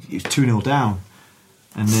it was 2-0 down.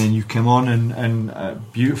 And then you came on, and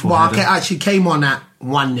beautiful Well, header. I actually came on at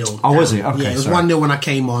 1-0. Oh, was it? Okay, yeah, it was 1-0 when I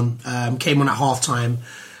came on. Came on at half-time.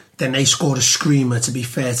 Then they scored a screamer, to be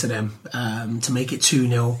fair to them, to make it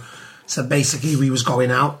 2-0. So basically, we was going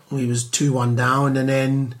out. We was 2-1 down, and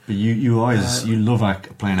then... But you always you love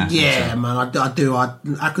playing Accrington. Yeah, man, I do.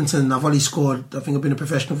 Accrington, I've only scored... I think I've been a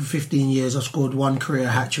professional for 15 years. I've scored one career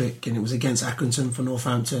hat-trick, and it was against Accrington for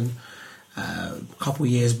Northampton a couple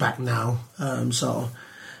of years back now. So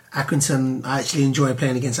Accrington, I actually enjoy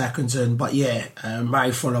playing against Accrington. But yeah,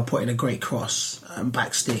 Barry Fuller put in a great cross,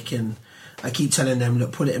 back stick, and I keep telling them,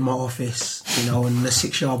 look, put it in my office, in the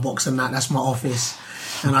 6-yard box and that's my office.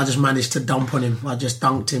 And I just managed to dump on him. I just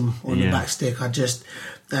dunked him on the back stick.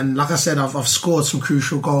 And like I said, I've scored some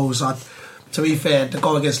crucial goals. To be fair, the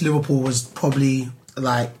goal against Liverpool was probably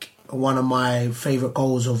like one of my favourite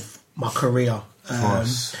goals of my career.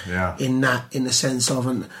 In the sense of,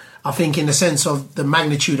 and I think in the sense of the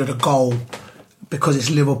magnitude of the goal, because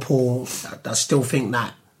it's Liverpool, I still think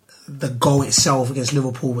that the goal itself against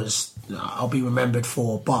Liverpool was, I'll be remembered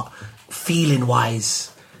for. But feeling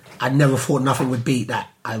wise, I never thought nothing would beat that.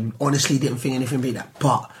 I honestly didn't think anything beat that.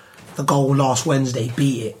 But the goal last Wednesday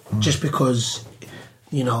beat it, just because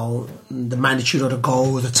you know, the magnitude of the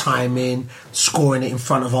goal, the timing, scoring it in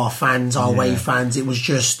front of our fans, our away fans. It was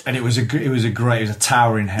just, and it was a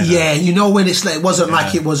towering header. Yeah, you know, when it's like, it wasn't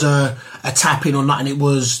like it was a tap in or nothing. It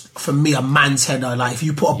was, for me, a man's header. Like, if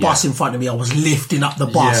you put a bus in front of me, I was lifting up the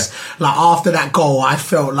bus. Like, after that goal, I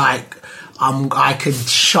felt like I could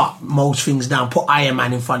shut most things down. Put Iron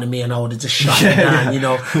Man in front of me and I would have just shut it down, you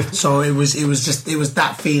know. So it was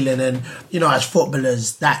that feeling. And, you know, as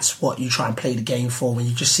footballers, that's what you try and play the game for, when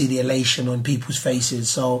you just see the elation on people's faces.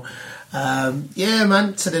 So,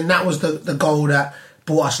 man. So then that was the goal that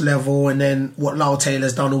brought us level. And then what Lyle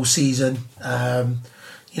Taylor's done all season,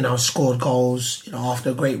 you know, scored goals, you know, after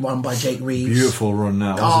a great run by Jake Reeves. Beautiful run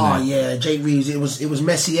that, wasn't it? Yeah, Jake Reeves, it was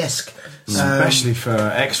Messi-esque. Especially for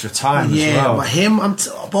extra time as well. Yeah, but him, both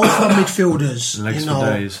our midfielders, legs you know,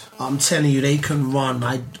 for days. I'm telling you, they can run.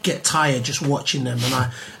 I get tired just watching them,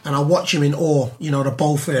 and I watch them in awe. You know, the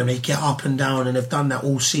both of them, they get up and down, and they've done that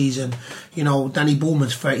all season. You know, Danny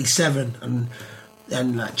Bullman's 37,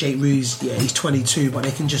 and like Jake Reeves, he's 22, but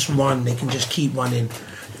they can just run. They can just keep running.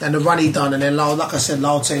 And the run he done, and then like I said,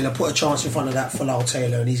 Lyle Taylor put a chance in front of that for Lyle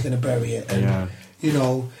Taylor, and he's going to bury it. And, you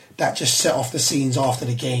know, that just set off the scenes after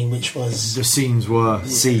the game, which was... The scenes were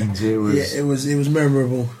scenes. It was... it was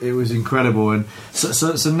memorable. It was incredible. And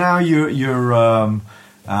so now you're I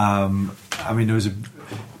mean, there was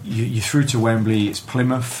you threw to Wembley. It's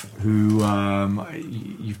Plymouth, who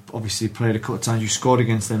you've obviously played a couple of times. You scored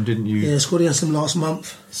against them, didn't you? Yeah, I scored against them last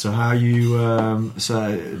month. So how you... are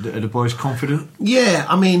the boys confident? Yeah,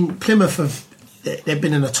 I mean, Plymouth they've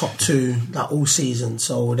been in the top two like all season,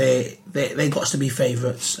 so they got to be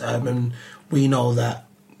favourites, and we know that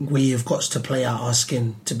we have got to play out our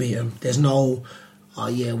skin to beat them. There's no,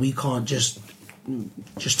 we can't just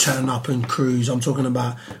turn up and cruise. I'm talking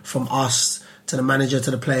about from us to the manager to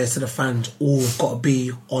the players to the fans, all got to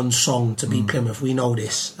be on song to beat Plymouth. We know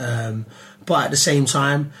this, but at the same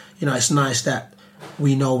time, you know, it's nice that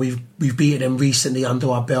we know we've beaten them recently under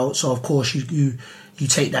our belt. So of course you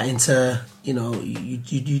take that into, you know,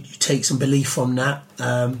 you take some belief from that.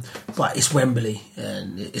 But it's Wembley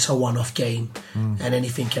and it's a one-off game, and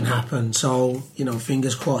anything can happen. So, you know,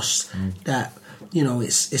 fingers crossed that, you know,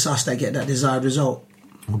 it's us that get that desired result.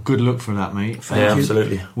 Well, good luck for that, mate. Thank you.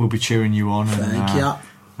 Absolutely. We'll be cheering you on. Thank you.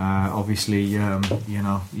 Obviously, you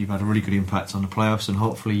know, you've had a really good impact on the playoffs, and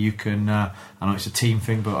hopefully you can. I know it's a team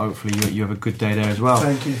thing, but hopefully you have a good day there as well.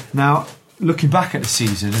 Thank you. Now, looking back at the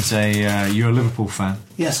season, and say you're a Liverpool fan.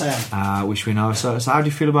 Yes, I am. Which we know. So how do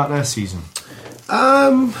you feel about their season?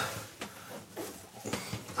 I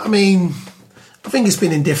mean, I think it's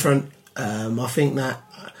been indifferent. I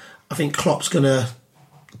think Klopp's gonna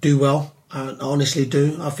do well. I honestly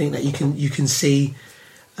do. I think that you can see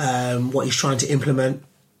what he's trying to implement.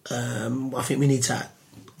 I think we need to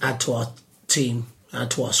add to our team, add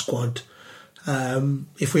to our squad.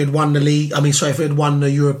 If we had won the league, if we had won the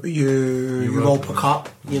Europa Cup,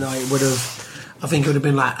 you know, it would have. I think it would have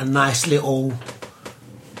been like a nice little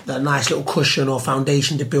cushion or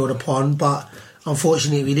foundation to build upon. But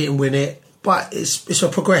unfortunately, we didn't win it. But it's a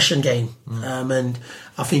progression game, and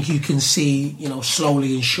I think you can see, you know,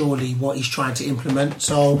 slowly and surely what he's trying to implement.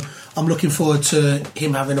 So I'm looking forward to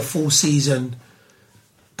him having a full season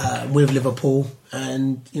with Liverpool,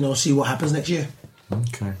 and, you know, see what happens next year.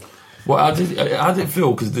 Okay. Well, how did it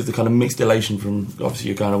feel? Because there's the kind of mixed elation from, obviously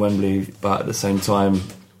you're going to Wembley, but at the same time,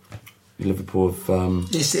 Liverpool have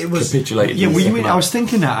capitulated. Yeah, I was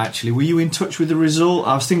thinking that actually. Were you in touch with the result?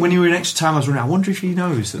 I was thinking when you were in extra time, I was wondering, I wonder if he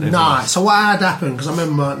knows that. Nah. So what had happened? Because I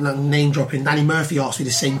remember name dropping. Danny Murphy asked me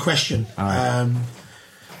the same question. And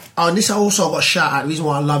this I also got a shout out. The reason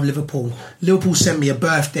why I love Liverpool. Liverpool sent me a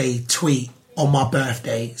birthday tweet on my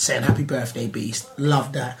birthday saying "Happy Birthday, Beast."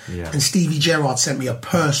 Love that. Yeah. And Stevie Gerrard sent me a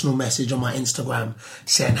personal message on my Instagram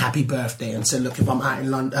saying "Happy Birthday" and said, "Look, if I'm out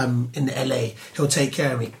in London, in the LA, he'll take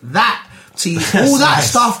care of me." All that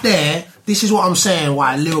stuff there. This is what I'm saying.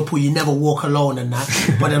 Why Liverpool, you never walk alone and that.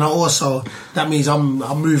 But then that means I'm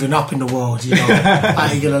moving up in the world. You know,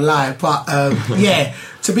 I ain't gonna lie. But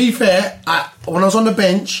to be fair, when I was on the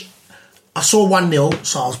bench, I saw 1-0,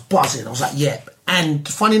 so I was buzzing. I was like, yeah. And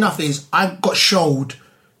funny enough is, I got showed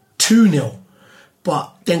 2-0,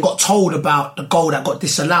 but then got told about the goal that got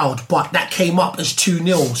disallowed, but that came up as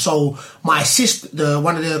 2-0. So my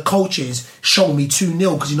one of the coaches showed me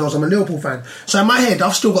 2-0 because he knows I'm a Liverpool fan. So in my head,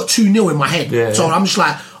 I've still got 2-0 in my head. Yeah, so I'm just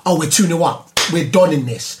like, oh, we're 2-0 up. We're done in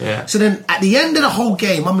this. Yeah. So then at the end of the whole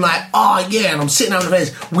game, I'm like, oh yeah, and I'm sitting down on the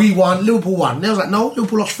fence. We won, Liverpool won. And they was like, no,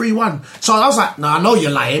 Liverpool lost 3-1. So I was like, no, I know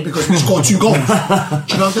you're lying because we scored 2 goals.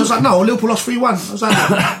 You know, they was like, no, Liverpool lost 3-1. I was like,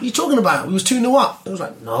 what are you talking about? We was 2-0 up. They was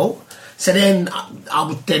like, no. So then I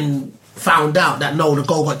would then found out that no, the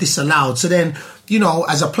goal got disallowed. So then, you know,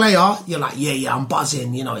 as a player, you're like, yeah, I'm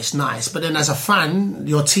buzzing, you know, it's nice. But then as a fan,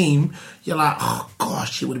 your team, you're like, oh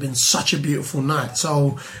gosh, it would have been such a beautiful night.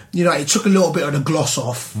 So, you know, it took a little bit of the gloss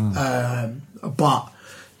off. But,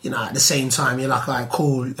 you know, at the same time, you're like, all right,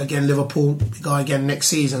 cool. Again, Liverpool, we go again next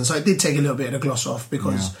season. So it did take a little bit of the gloss off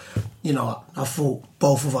because, you know, I thought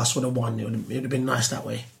both of us would have won. It would have been nice that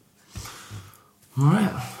way. All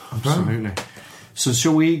right. Absolutely. So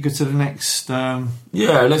shall we go to the next?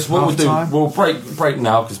 Let's. What we'll do? We'll break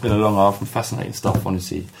now because it's been a long half and fascinating stuff,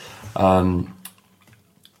 honestly. But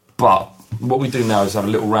what we do now is have a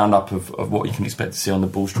little roundup of what you can expect to see on the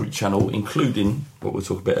Ball Street channel, including what we'll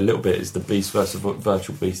talk about a little bit is the Beast versus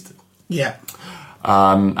Virtual Beast. Yeah.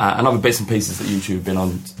 And other bits and pieces that YouTube have been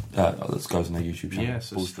on. That goes on their YouTube channel. Yeah,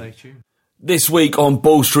 so stay tuned. This week on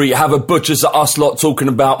Ball Street, have a Butchers at Us lot talking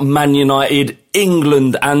about Man United,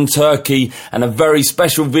 England and Turkey, and a very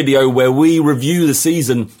special video where we review the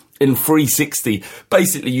season in 360.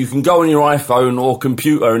 Basically, you can go on your iPhone or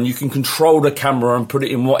computer and you can control the camera and put it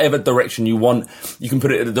in whatever direction you want. You can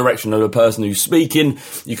put it in the direction of the person who's speaking.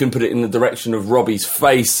 You can put it in the direction of Robbie's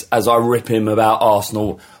face as I rip him about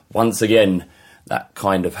Arsenal. Once again, that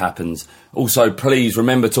kind of happens. Also, please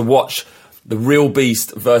remember to watch the Real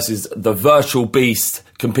Beast versus the Virtual Beast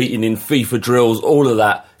competing in FIFA drills. All of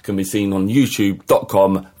that can be seen on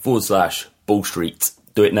youtube.com/Ball Street.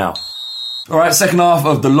 Do it now. All right, second half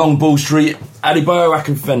of the long Ball Street. Adebayo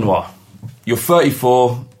Akinfenwa, you're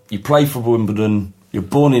 34, you play for Wimbledon, you're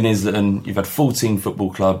born in Islington, you've had 14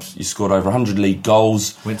 football clubs, you scored over 100 league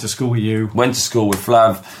goals. Went to school with you. Went to school with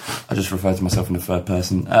Flav. I just referred to myself in the third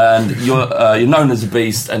person. And you're known as a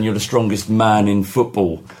beast and you're the strongest man in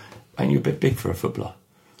football. Ain't you a bit big for a footballer?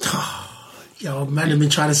 Yo, man, I've been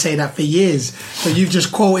trying to say that for years. So you've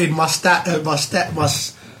just quoted my stats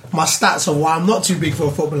of why I'm not too big for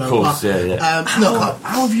a footballer. Of course, but,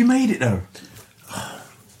 How have you made it though?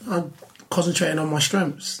 I'm concentrating on my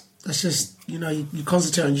strengths. That's just, you know, you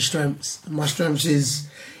concentrate on your strengths. My strengths is,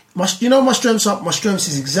 my strengths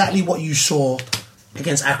is exactly what you saw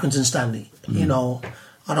against Accrington Stanley. You know,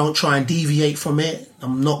 I don't try and deviate from it.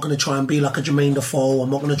 I'm not going to try and be like a Jermaine Defoe. I'm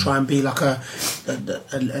not going to try and be like a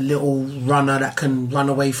little runner that can run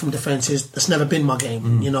away from defences. That's never been my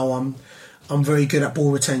game. You know, I'm very good at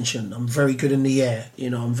ball retention. I'm very good in the air. You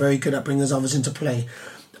know, I'm very good at bringing others into play.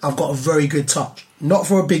 I've got a very good touch. Not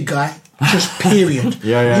for a big guy, just period.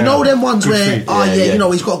 You know them ones good where, feet. You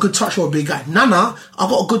know, he's got a good touch for a big guy. Nah, I've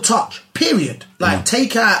got a good touch, period. Like,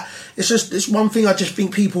 take out, it's one thing I just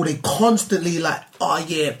think people, they constantly like,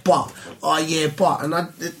 but. And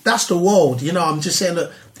that's the world, you know, I'm just saying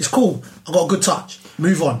that it's cool, I've got a good touch.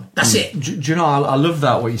 Move on. That's it. Do you know, I love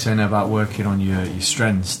that, what you're saying about working on your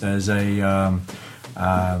strengths. There's there's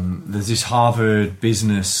this Harvard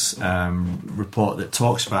business report that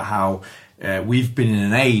talks about how we've been in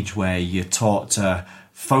an age where you're taught to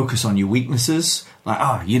focus on your weaknesses.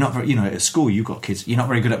 Like, you're not very, you know, at school you've got kids, you're not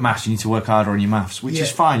very good at maths, you need to work harder on your maths, which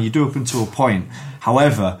is fine, you do up until a point.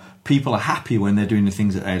 However, people are happy when they're doing the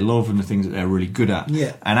things that they love and the things that they're really good at.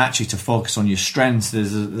 And actually to focus on your strengths,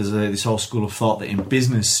 there's this whole school of thought that in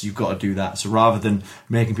business you've got to do that. So rather than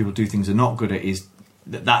making people do things they're not good at,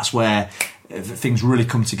 that's where things really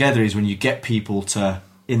come together, is when you get people to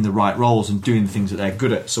in the right roles and doing the things that they're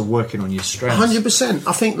good at. So working on your strengths. 100%.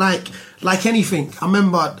 I think like anything, I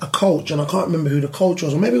remember a coach, and I can't remember who the coach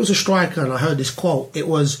was, or maybe it was a striker, and I heard this quote. It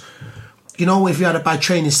was, you know, if you had a bad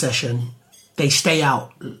training session, they stay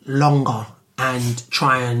out longer and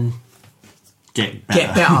try and get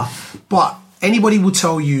better. But anybody will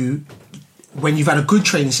tell you when you've had a good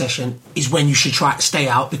training session is when you should try to stay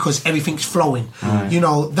out because everything's flowing. You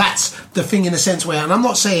know, that's the thing in a sense where, and I'm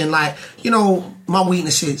not saying like, you know, my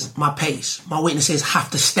weakness is my pace. My weaknesses have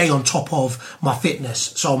to stay on top of my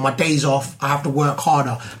fitness. So my days off, I have to work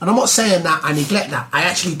harder. And I'm not saying that I neglect that. I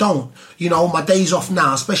actually don't. You know, my days off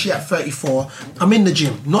now, especially at 34, I'm in the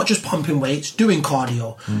gym, not just pumping weights, doing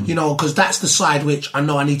cardio, you know, because that's the side which I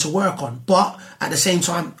know I need to work on. But at the same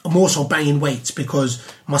time, I'm also banging weights because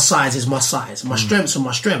my size is my size. My strengths are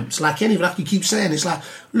my strengths. Like you keep saying, it's like,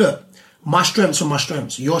 look, my strengths are my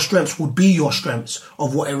strengths. Your strengths would be your strengths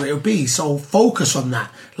of whatever it would be. So focus on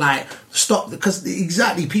that. Like, stop, because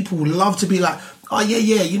exactly, people would love to be like,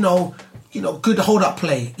 you know, good hold-up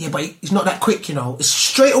play. Yeah, but it's not that quick, you know. It's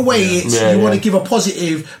straight away, you want to give a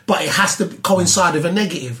positive, but it has to coincide with a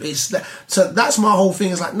negative. So that's my whole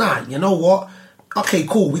thing. Is like, nah, you know what? Okay,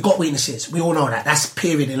 cool, we got weaknesses. We all know that. That's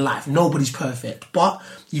period in life. Nobody's perfect. But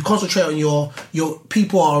you concentrate on your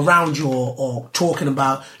people are around you or talking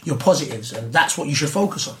about your positives, and that's what you should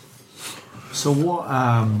focus on. So what...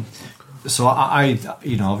 So I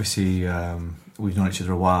you know, obviously we've known each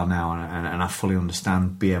other a while now, and I fully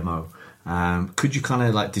understand BMO. Could you kind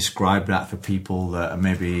of like describe that for people that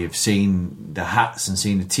maybe have seen the hats and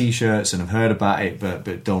seen the T-shirts and have heard about it,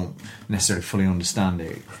 but don't necessarily fully understand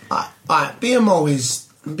it?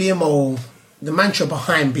 BMO. The mantra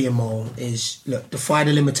behind BMO is, look, defy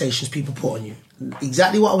the limitations people put on you.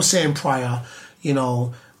 Exactly what I was saying prior. You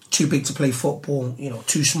know, too big to play football. You know,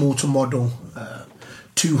 too small to model.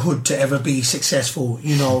 Too hood to ever be successful.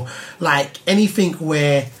 You know, like anything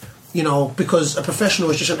where, you know, because a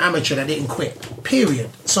professional is just an amateur that didn't quit,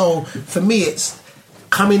 period. So for me, it's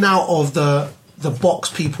coming out of the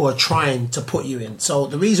box people are trying to put you in. So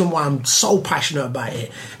the reason why I'm so passionate about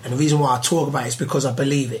it, and the reason why I talk about it, is because I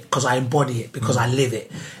believe it, because I embody it, because I live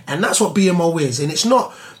it. And that's what BMO is. And it's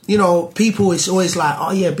not, you know, people, it's always like,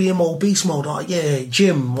 oh yeah, BMO, beast mode, oh yeah,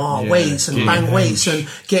 gym, weights and bang weights and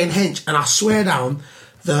getting hench. And I swear down,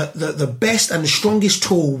 the best and the strongest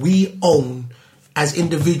tool we own as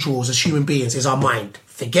individuals, as human beings, is our mind.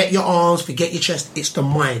 Forget your arms, forget your chest, it's the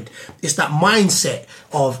mind. It's that mindset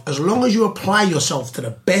of, as long as you apply yourself to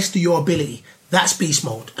the best of your ability, that's beast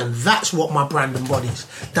mode. And that's what my brand embodies.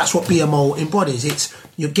 That's what BMO embodies. It's,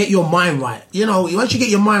 you get your mind right. You know, once you get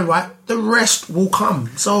your mind right, the rest will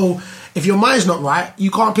come. So if your mind's not right,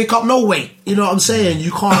 you can't pick up no weight. You know what I'm saying?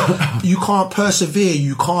 You can't persevere,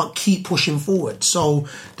 you can't keep pushing forward. So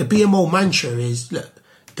the BMO mantra is, look,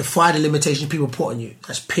 defy the limitations people put on you.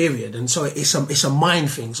 That's period. And so it's a mind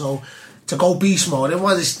thing. So to go beast mode,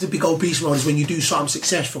 everyone is to go beast mode is when you do something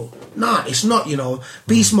successful. Nah, it's not, you know.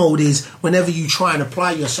 Beast mode is whenever you try and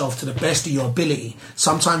apply yourself to the best of your ability.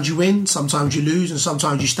 Sometimes you win, sometimes you lose, and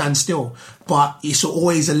sometimes you stand still. But it's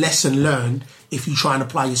always a lesson learned if you try and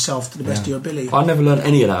apply yourself to the best of your ability. I never learned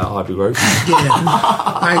any of that at Highbury Grove.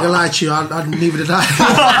 I ain't gonna lie to you, I neither did I.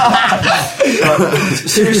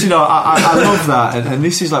 Seriously, no, I love that. And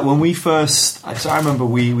this is like when we first, so I remember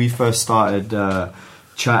we first started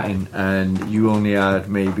chatting, and you only had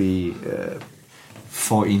maybe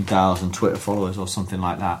 14,000 Twitter followers or something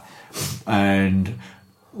like that. And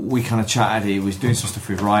we kind of chatted. He was doing some stuff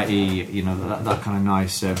with Righty, you know, that kind of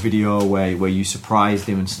nice video where you surprised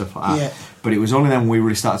him and stuff like that. Yeah. But it was only then when we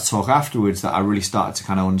really started to talk afterwards that I really started to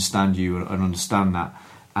kind of understand you and understand that.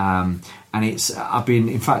 And I've been,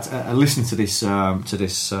 in fact, listening to this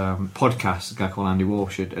podcast. A guy called Andy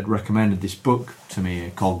Walsh had recommended this book to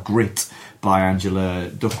me called Grit by Angela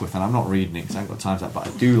Duckworth, and I'm not reading it because I haven't got time for that, but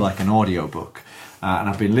I do like an audio book, and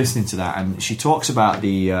I've been listening to that. And she talks about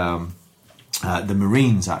the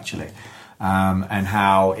Marines actually, and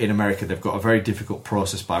how in America they've got a very difficult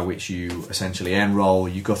process by which you essentially enroll.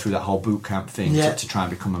 You go through that whole boot camp thing to try and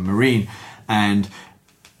become a Marine, and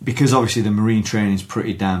because obviously the Marine training is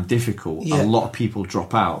pretty damn difficult, a lot of people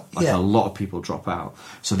drop out. A lot of people drop out.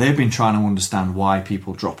 So they've been trying to understand why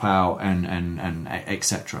people drop out and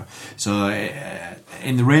etc. So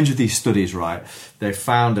in the range of these studies, right, they've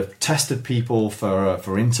tested people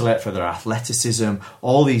for intellect, for their athleticism,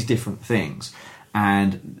 all these different things,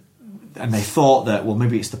 and they thought that, well,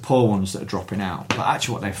 maybe it's the poor ones that are dropping out. But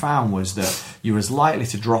actually what they found was that you're as likely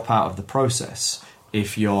to drop out of the process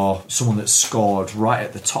if you're someone that's scored right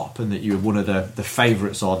at the top, and that you're one of the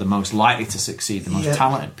favourites or the most likely to succeed, the most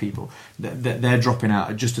talented people. They're dropping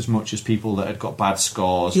out just as much as people that had got bad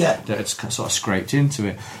scores, that had sort of scraped into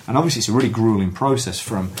it. And obviously it's a really gruelling process,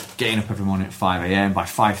 from getting up every morning at 5 a.m. By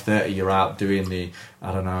 5:30 you're out doing the,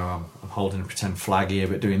 I don't know, I'm holding a pretend flag here,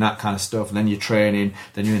 but doing that kind of stuff. And then you're training,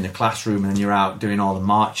 then you're in the classroom, and then you're out doing all the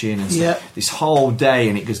marching and stuff. This whole day,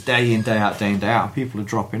 and it goes day in, day out, and people are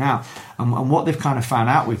dropping out. And what they've kind of found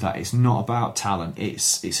out with that, it's not about talent,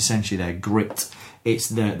 it's essentially their grit. It's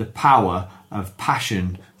the power of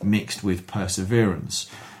passion mixed with perseverance.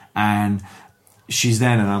 And she's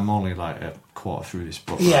then, and I'm only like a quarter through this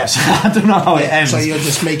book. Yeah. So I don't know how it ends. So you're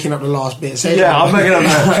just making up the last bit. I'm making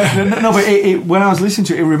up No, but when I was listening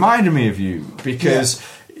to it, it reminded me of you, because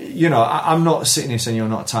you know, I'm not sitting here saying you're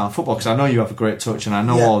not a talent footballer, because I know you have a great touch, and I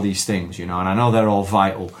know all these things, you know, and I know they're all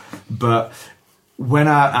vital. But when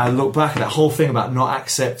I look back at that whole thing about not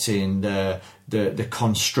accepting the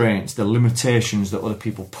constraints, the limitations that other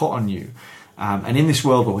people put on you, and in this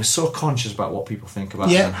world where we're so conscious about what people think about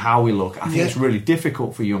us and how we look, I think it's really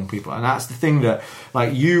difficult for young people. And that's the thing that,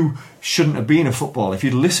 like, you shouldn't have been a footballer. If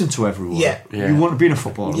you'd listened to everyone, you wouldn't have been a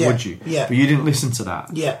footballer, would you? Yeah. But you didn't listen to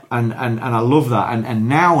that. Yeah. And I love that. And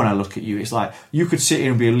now when I look at you, it's like you could sit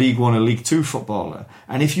here and be a League One or League Two footballer,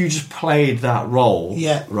 and if you just played that role,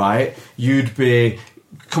 right, you'd be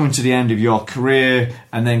coming to the end of your career,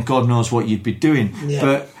 and then God knows what you'd be doing. Yeah.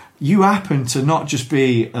 But you happen to not just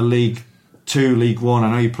be a League Two, League One.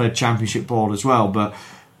 I know you played Championship ball as well, but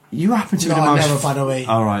You happen to be No, the I most... never, by the way.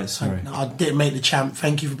 All right, sorry. I didn't make the champ.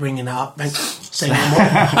 Thank you for bringing that up. Thanks. Say no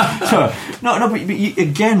more. No, but you,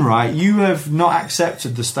 again, right, you have not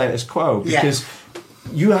accepted the status quo because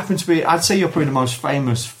you happen to be, I'd say you're probably the most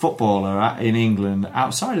famous footballer in England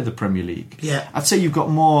outside of the Premier League. Yeah. I'd say you've got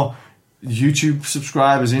more YouTube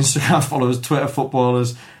subscribers, Instagram followers, Twitter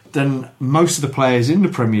followers than most of the players in the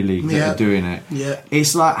Premier League that are doing it. Yeah.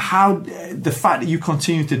 It's like how the fact that you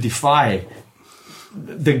continue to defy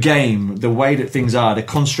the game, the way that things are, the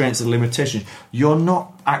constraints, the limitations, you're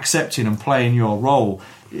not accepting and playing your role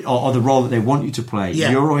or the role that they want you to play.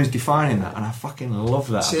 Yeah. You're always defining that, and I fucking love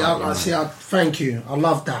that. Thank you. I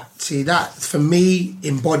love that. See, that for me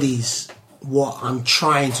embodies what I'm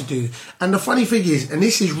trying to do. And the funny thing is, and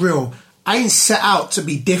this is real, I didn't set out to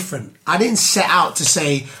be different. I didn't set out to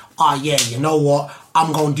say, oh yeah, you know what,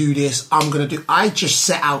 I'm going to do this, I just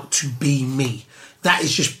set out to be me. That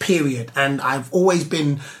is just period. And I've always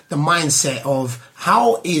been the mindset of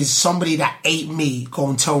how is somebody that ain't me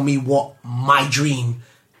going to tell me what my dream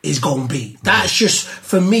is going to be. That's just,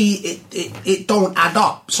 for me, it don't add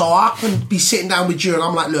up. So I can be sitting down with you and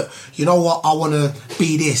I'm like, look, you know what, I want to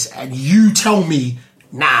be this. And you tell me,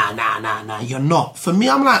 nah, you're not. For me,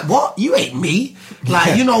 I'm like, what? You ain't me.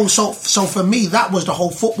 Like, you know, so for me, that was the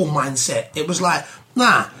whole football mindset. It was like,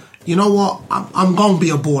 nah, you know what? I'm going to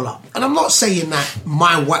be a baller. And I'm not saying that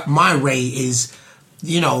my way is,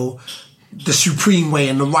 you know, the supreme way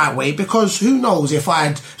and the right way, because who knows, if I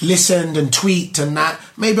had listened and tweaked and that,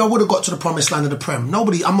 maybe I would have got to the promised land of the Prem.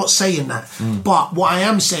 I'm not saying that. But what I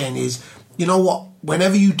am saying is, you know what?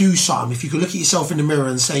 Whenever you do something, if you can look at yourself in the mirror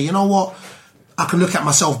and say, you know what? I can look at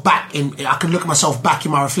myself back in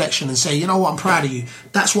my reflection and say, you know what, I'm proud of you.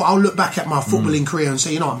 That's what I'll look back at my footballing career and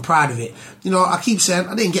say, you know, I'm proud of it. You know, I keep saying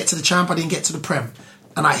I didn't get to the champ, I didn't get to the Prem.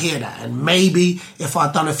 And I hear that. And maybe if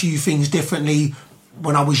I'd done a few things differently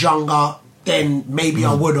when I was younger, then maybe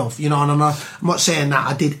I would have, you know, and I'm not saying that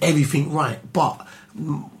I did everything right, but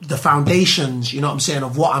the foundations, you know what I'm saying,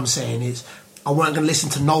 of what I'm saying is I weren't going to listen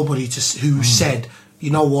to nobody who said, you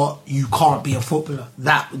know what, you can't be a footballer.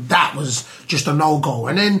 That was just a no-go.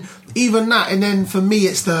 And then even that, and then for me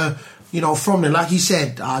it's the, you know, from there, like you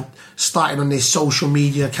said, I started on this social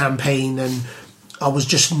media campaign and I was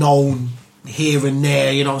just known here and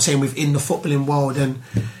there, you know what I'm saying, within the footballing world. And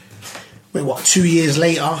 2 years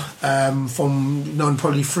later, from knowing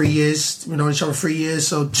probably 3 years, we know each other 3 years,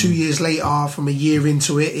 so 2 years later, from a year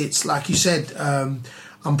into it, it's like you said,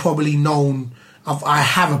 I'm probably known. I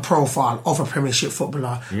have a profile of a Premiership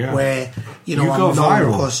footballer where, you know, I'm known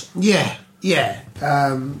viral. because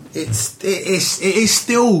it is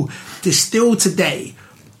still today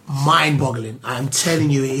mind-boggling. I'm telling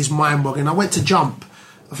you, it is mind-boggling. I went to Jump,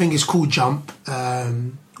 I think it's called Jump,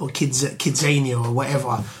 or Kidzania or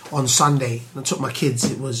whatever, on Sunday. I took my kids.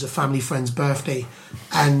 It was a family friend's birthday,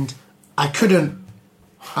 and I couldn't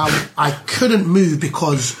move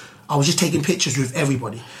because I was just taking pictures with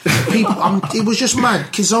everybody. People, it was just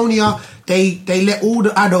mad. Kizonia, they let all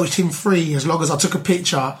the adults in free as long as I took a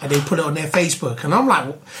picture and they put it on their Facebook. And I'm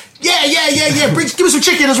like, yeah. Give me some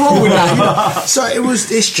chicken as well with that. You know? So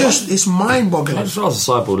it's mind-boggling. I just asked a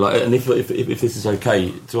sideboard, like, and if this is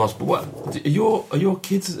okay to ask, but what are your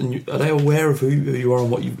kids? And are they aware of who you are and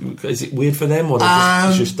what you? Is it weird for them, or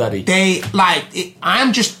it's just daddy?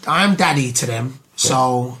 I'm daddy to them.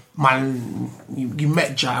 So you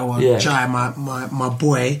met Jai, Jai, my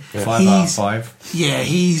boy. Yeah. 5 out of 5. Yeah,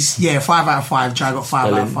 he's 5 out of 5. Jai got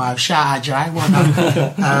 5 out of 5. Shout out Jai. Well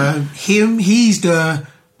done. He's the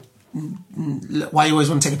why you always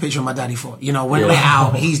want to take a picture of my daddy for? You know, when we're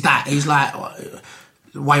out, he's that. He's like,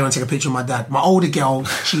 why you want to take a picture of my dad? My older girl,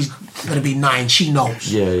 she's gonna be 9. She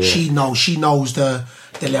knows. Yeah. She knows the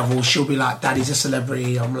level. She'll be like, daddy's a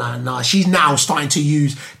celebrity. I'm like, nah. She's now starting to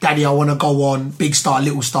use, daddy, I want to go on Big Star,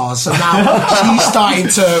 Little Stars. So now she's starting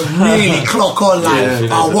to really clock on,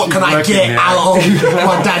 like, what can I get out of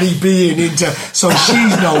my daddy being into? So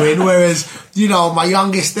she's knowing. Whereas, you know, my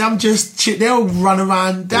youngest, they'll run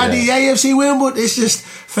around, daddy, AFC Wimbledon. It's just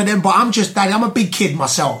for them. But I'm just daddy. I'm a big kid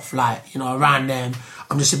myself. Like, you know, around them,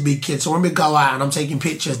 I'm just a big kid. So when we go out and I'm taking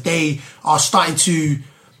pictures, they're starting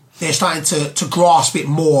to grasp it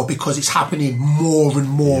more because it's happening more and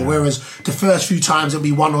more. Whereas the first few times it'll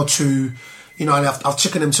be 1 or 2, you know, and I've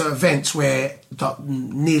taken them to events where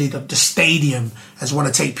nearly the stadium has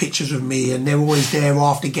want to take pictures with me, and they're always there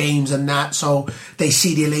after games and that. So they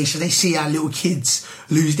see the elation, they see our little kids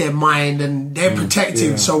lose their mind, and they're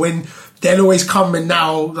protective. So when they'll always come in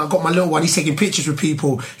now, I've got my little one, he's taking pictures with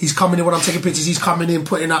people. He's coming in when I'm taking pictures, he's coming in,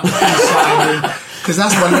 putting up the sign. Because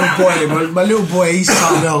that's my little boy. My little boy, he's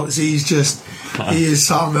something else. He's just, He is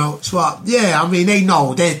something else. But yeah, I mean, they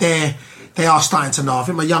know. They are starting to know. I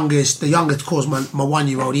think the youngest, of course, my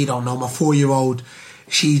 1-year-old, he don't know. My 4-year-old,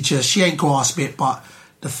 she ain't grasp it, but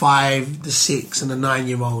the 5, the 6, and the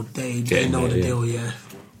 9-year-old, they know the deal, yeah.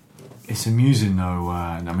 It's amusing though.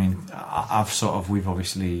 I mean, we've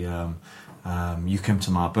obviously. You came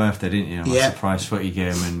to my birthday, didn't you? My surprise footy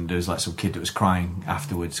game, and there was like some kid that was crying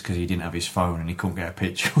afterwards because he didn't have his phone and he couldn't get a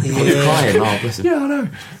picture. He was crying. Oh, bless him. Yeah, I know.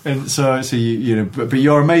 And so you know, but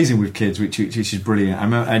you're amazing with kids, which is brilliant.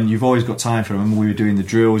 And you've always got time for them. I remember we were doing the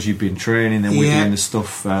drills, you've been training, then we're doing the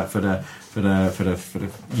stuff for the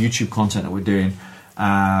YouTube content that we're doing.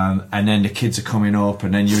 And then the kids are coming up,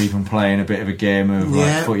 and then you're even playing a bit of a game of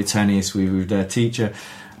like footy tennis with their teacher,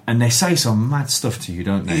 and they say some mad stuff to you,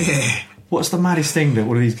 don't they? Yeah. What's the maddest thing that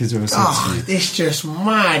one of these kids ever said to you? It's just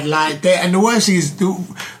mad, like that. And the worst thing is,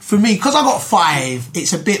 for me, because I got 5,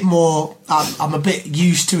 it's a bit more. I'm a bit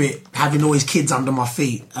used to it, having always kids under my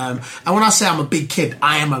feet. And when I say I'm a big kid,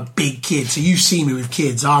 I am a big kid. So you've seen me with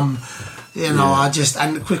kids. And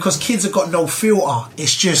because kids have got no filter,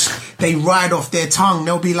 it's just they ride off their tongue.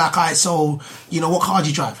 They'll be like, alright, so you know, what car do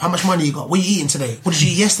you drive? How much money you got? What are you eating today? What did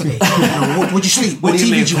you eat yesterday? Where'd you sleep? What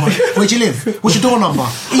TV do you watch? Where'd you live? What's your door number?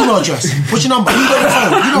 Email address? What's your number? Who you got your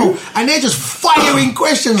phone? You know, and they're just firing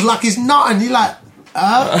questions like it's nothing. You're like,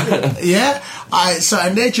 yeah.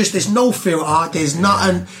 And they're just, there's no filter. There's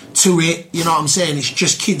nothing to it. You know what I'm saying? It's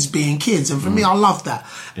just kids being kids, and for me, I love that.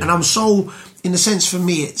 Yeah. And I'm so, in the sense, for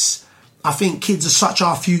me, I think kids are such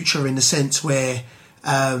our future in the sense where,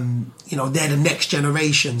 you know, they're the next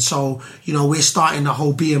generation. So, you know, we're starting the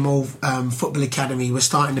whole BMO Football Academy. We're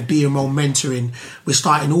starting the BMO mentoring. We're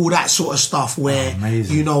starting all that sort of stuff where,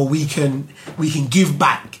 you know, we can give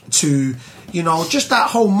back to, you know, just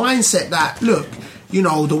that whole mindset that, look, you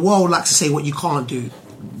know, the world likes to say what you can't do.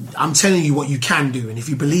 I'm telling you what you can do, and if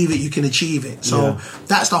you believe it, you can achieve it. So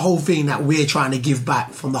that's the whole thing that we're trying to give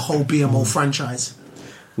back from the whole BMO franchise.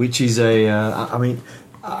 Which is I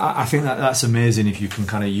think that's amazing if you can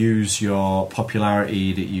kind of use your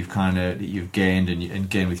popularity that you've gained and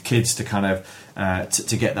gained with kids to kind of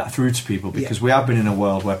to get that through to people, because we have been in a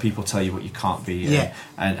world where people tell you what you can't be,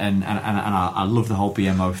 and I love the whole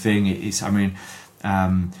BMO thing.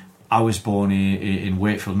 I was born in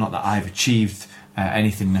Wakefield, not that I've achieved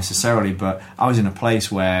anything necessarily, but I was in a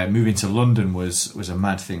place where moving to London was a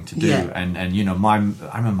mad thing to do, and you know, I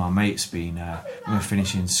remember my mates being we were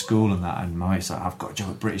finishing school and that, and my mates like, I've got a job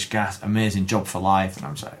at British Gas, amazing job for life, and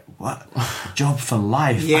I was like, what? Job for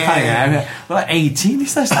life? I'm like 18,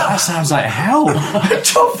 that sounds like hell.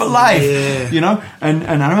 Job for life, you know. And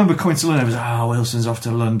I remember coming to London, I was like, Wilson's off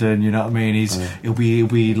to London, you know what I mean, he'll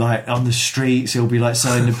be like on the streets, he'll be like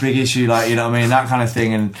selling the big issue, like, you know what I mean, that kind of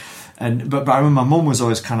thing. But I remember my mum was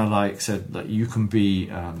always kind of like said that you can be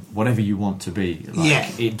whatever you want to be.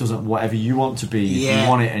 Like, it doesn't, whatever you want to be. If you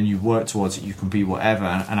want it and you work towards it, you can be whatever.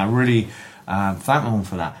 And I really thank my mum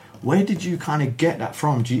for that. Where did you kind of get that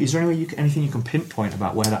from? Is there anything you can pinpoint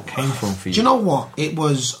about where that came from for you? Do you know what? It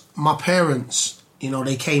was my parents. You know,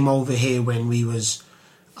 they came over here when we was.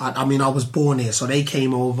 I mean, I was born here, so they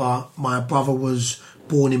came over. My brother was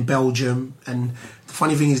born in Belgium, and the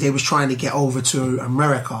funny thing is they was trying to get over to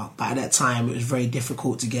America, but at that time it was very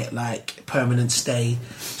difficult to get like permanent stay,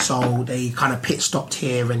 so they kind of pit stopped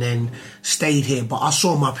here and then stayed here. But I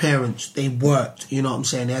saw my parents, they worked, you know what I'm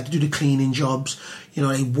saying, they had to do the cleaning jobs, you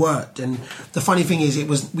know, they worked. And the funny thing is,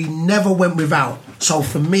 we never went without. So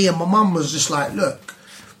for me and my mum was just like, look,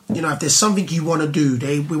 you know, if there's something you want to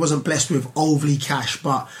do, we wasn't blessed with overly cash,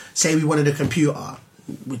 but say we wanted a computer,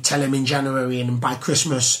 we'd tell him in January, and by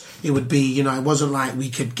Christmas it would be, you know, it wasn't like we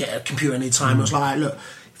could get a computer any time. It was like, look,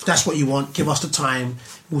 if that's what you want, give us the time,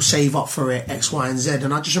 we'll save up for it, X, Y, and Z.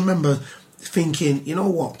 And I just remember thinking, you know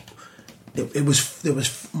what, it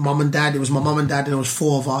was mum and dad, it was my mum and dad, and there was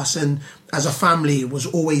 4 of us, and as a family it was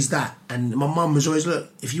always that. And my mum was always, look,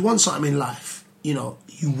 if you want something in life, you know,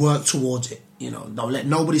 you work towards it. You know, don't let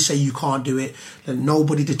nobody say you can't do it. Let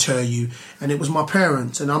nobody deter you. And it was my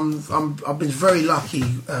parents, and I've been very lucky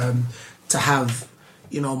to have,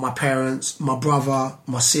 you know, my parents, my brother,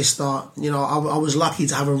 my sister. You know, I was lucky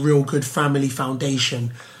to have a real good family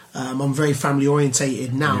foundation. I'm very family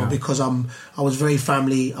orientated now because I was very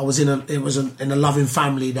family. I was in a loving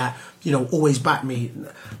family that, you know, always backed me.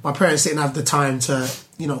 My parents didn't have the time to,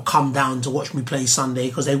 you know, come down to watch me play Sunday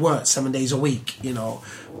because they worked 7 days a week, you know.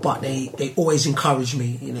 But they always encouraged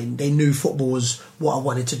me. You know, they knew football was what I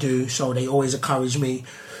wanted to do, so they always encouraged me.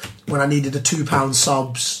 When I needed the £2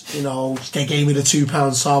 subs, you know, they gave me the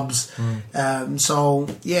 £2 subs. So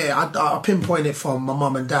yeah, I pinpoint it from my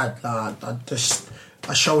mum and dad.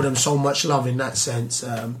 I show them so much love in that sense.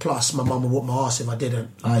 Plus, my mum would whoop my ass if I didn't.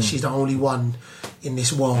 She's the only one in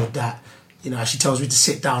this world that, you know, she tells me to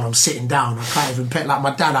sit down, I'm sitting down. I can't even pet like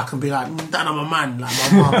my dad. I can be like, Dad, I'm a man.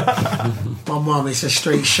 Like my mum, it's a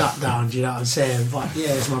straight shutdown. Do you know what I'm saying? But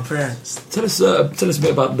yeah, it's my parents. Tell us a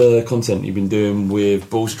bit about the content you've been doing with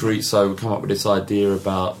Ball Street. So we come up with this idea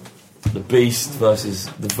about the Beast versus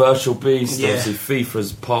the Virtual Beast. Yeah. Obviously,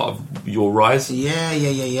 FIFA's part of your rise.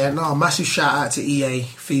 Yeah. No, massive shout out to EA,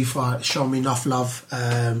 FIFA, showing me enough love.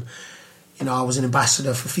 You know, I was an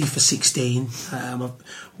ambassador for FIFA 16.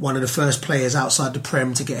 One of the first players outside the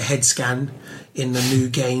Prem to get a head scan in the new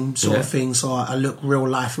game, sort of thing. So I look real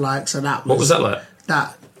lifelike. So that was, what was that like?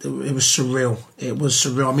 It was surreal. It was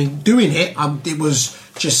surreal. I mean, doing it, it was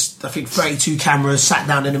just, I think, 32 cameras sat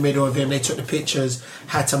down in the middle of him. They took the pictures,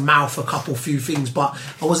 had to mouth a few things, but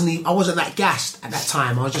I wasn't that gassed at that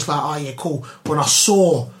time. I was just like, oh yeah, cool. When I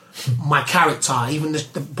saw my character, even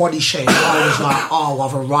the body shape, I was like, oh,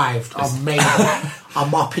 I've arrived. I've made it.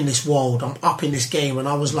 I'm up in this world. I'm up in this game. And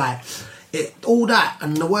I was like, all that.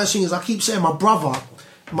 And the worst thing is, I keep saying my brother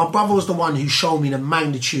was the one who showed me the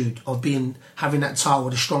magnitude of having that title,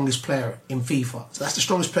 the strongest player in FIFA. So that's the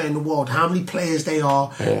strongest player in the world. How many players they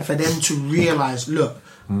are for them to realise, look,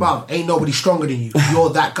 bruv, ain't nobody stronger than you.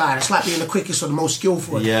 You're that guy. It's like being the quickest or the most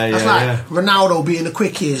skillful. That's like Ronaldo being the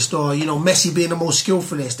quickest, or, you know, Messi being the most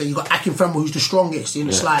skillfulest. Then you got Akinfenwa, who's the strongest. And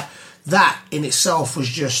it's like that in itself was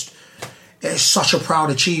just, it's such a proud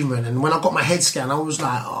achievement. And when I got my head scan, I was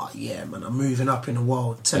like, oh yeah, man, I'm moving up in the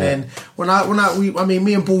world. So then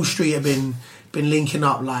me and Ball Street have been linking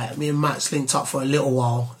up. Like, me and Matt's linked up for a little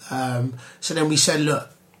while. So then we said, look,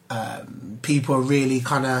 people are really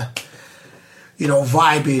kind of, you know,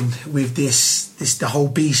 vibing with the whole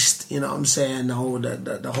Beast, you know what I'm saying,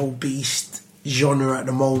 the whole Beast genre at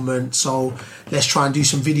the moment. So let's try and do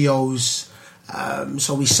some videos.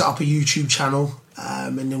 So we set up a YouTube channel,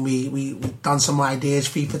 and then we done some ideas,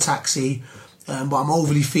 FIFA Taxi, but I'm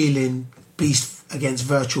overly feeling Beast against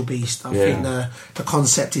Virtual Beast. I think the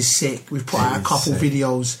concept is sick. We've put out a couple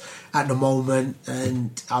videos at the moment,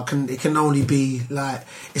 and it can only be like,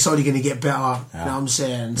 it's only going to get better. You know what I'm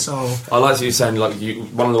saying? So I like you saying, like,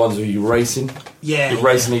 one of the ones where you're racing. Yeah, you're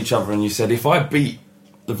racing each other, and you said, if I beat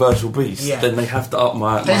the Virtual Beast, then they have to up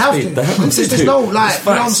my They have speed. to. There's no, like, you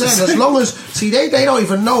know what I'm saying? As long as, see, they don't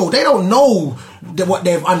even know. They don't know what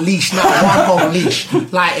they've unleashed now. What I'm going to unleash.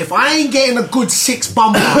 Like, if I ain't getting a good 6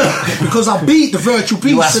 bumper because I beat the Virtual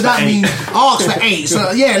Beast, so that means I asked for 8.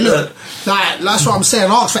 So yeah, look, like, that's what I'm saying.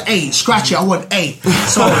 I asked for 8. Scratch it. I want 8.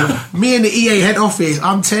 So me and the EA head office,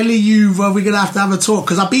 I'm telling you, bro, we're gonna have to have a talk,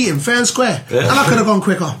 because I beat him fair and square, and I could have gone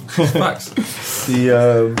quicker. Facts.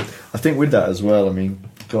 I think with that as well, I mean,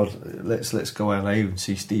 God, let's go LA and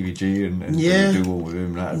see Stevie G and do all with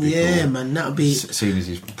him. That'd be cool. Man, that'd be. Seeing as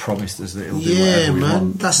he's promised us that he'll do whatever we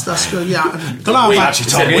want. That's good. Yeah, He actually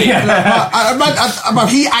told me. He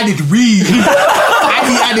added weed, and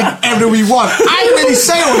he added everything we want. I didn't really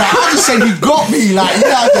say all that. I just said he got me, like, you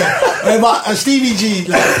know what I'm saying? But Stevie G,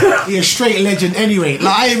 like, he's a straight legend anyway.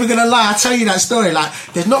 Like, I ain't even gonna lie. I tell you that story. Like,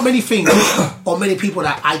 there's not many things or many people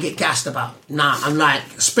that I get gassed about. Nah, I'm like,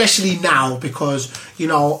 especially now, because, you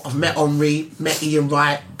know, I've met Henri, met Ian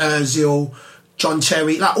Wright, Ozil, John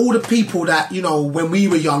Terry, like all the people that, you know, when we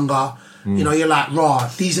were younger, you know, you're like, raw,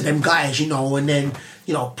 these are them guys, you know, and then,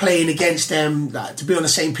 you know, playing against them, like, to be on the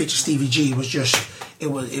same pitch as Stevie G was just, it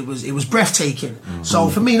was breathtaking. So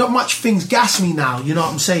for me, not much things gas me now, you know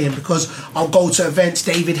what I'm saying? Because I'll go to events,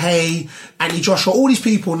 David Hay, Andy Joshua, all these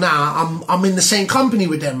people now, I'm in the same company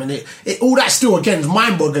with them, and it all that still, again, is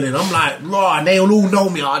mind-boggling. I'm like, raw, and they'll all know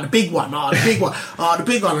me, the big one, the big one, the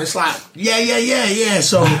big one. It's like, yeah.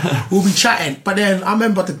 So we'll be chatting. But then I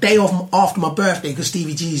remember the day after my birthday, because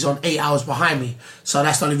Stevie G's on 8 hours behind me, so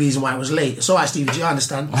that's the only reason why I was late. It's alright, Stevie G, I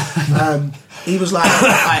understand. He was like,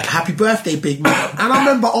 happy birthday, big man. And I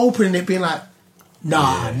remember opening it being like,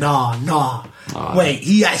 nah. Wait,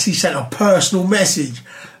 he actually sent a personal message.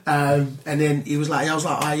 And then he was like, I was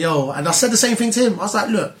like, yo. And I said the same thing to him. I was like,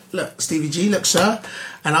 look, Stevie G, look, sir.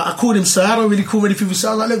 And I called him sir. I don't really call many people sir.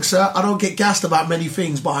 I was like, look, sir, I don't get gassed about many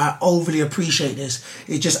things, but I overly appreciate this.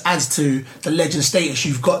 It just adds to the legend status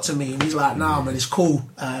you've got to me. And he's like, nah, man, it's cool.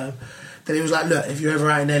 Then he was like, look, if you're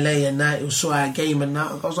ever out in LA and that, it was so out of game and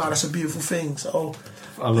that. I was like, that's a beautiful thing. So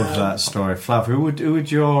I love that story. Flav, who would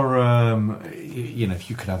your, you know,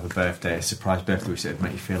 if you could have a surprise birthday wish that would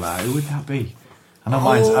make you feel like, who would that be? I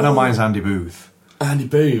know mine's Andy Booth. Andy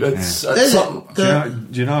Booth. Do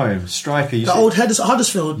you know him? Striker. The old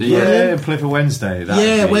Huddersfield. Yeah, play for Wednesday.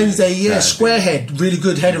 Wednesday. Square head. Really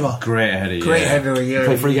good header. Great header. Great header. Yeah.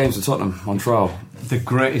 Played 3 games for Tottenham on trial. the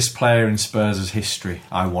greatest player in Spurs' history.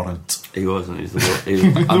 I wasn't. He wasn't. He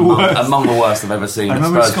was among the worst I've ever seen. I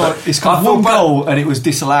remember he scored one goal and it was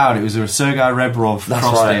disallowed. It was a Sergei Rebrov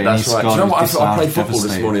crossed it. That's right. Do you know what? I played football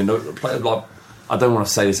this devastating. morning. I don't want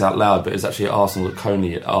to say this out loud, but it's actually at Arsenal at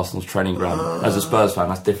Coney, at Arsenal's training ground. As a Spurs fan,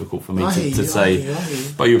 that's difficult for me to say.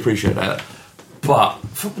 But you appreciate that. But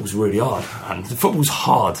football's really hard, man. Football's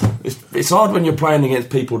hard. It's hard when you're playing against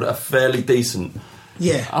people that are fairly decent.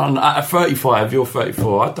 Yeah. And at 35, you're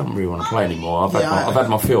 34. I don't really want to play anymore. I've had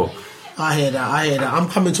my fill. I hear that. I'm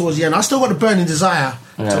coming towards the end. I still got the burning desire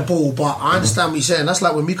to ball, but I understand what you're saying. That's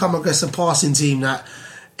like when we come against a passing team that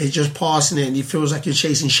is just passing it and it feels like you're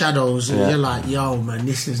chasing shadows and you're like, yo, man,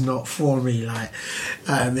 this is not for me. Like,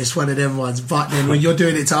 it's one of them ones. But then when you're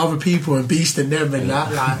doing it to other people and beasting them and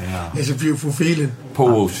that, it's a beautiful feeling.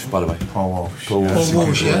 Paul Walsh, by the way. Paul Walsh. Paul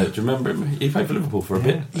Walsh, yeah. Do you remember him? He played for Liverpool for a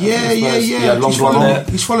bit. Yeah. Long blonde hair.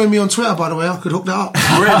 He's following me on Twitter, by the way. I could hook that up.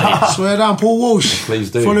 Really? Swear down, Paul Walsh. Please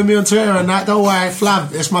do. Follow me on Twitter and that. Don't worry, Flav.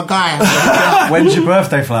 That's my guy. When's your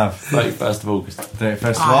birthday, Flav? 31st of August. 31st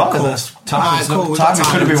of Cool. August. Time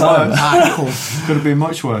could have been worse. Cool. Could have been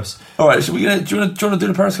much worse. All right, do you want to do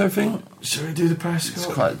the Periscope thing? Should we do the Periscope? It's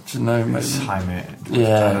quite, maybe. It's time, mate.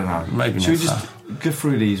 Yeah, I don't know. Maybe Should we not. just go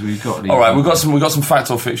through these? We've got these. All right, we've got some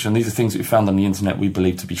fact or fiction. These are things that we found on the internet we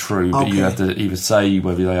believe to be true, but you have to either say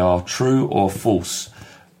whether they are true or false.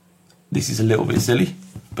 This is a little bit silly,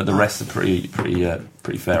 but the rest are pretty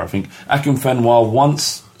fair, I think. Akinfenwa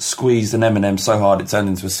once squeezed an M&M so hard it turned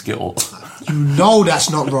into a Skittle. You know that's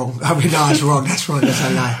not wrong. I mean, no, it's wrong. That's wrong. That's a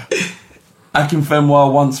lie.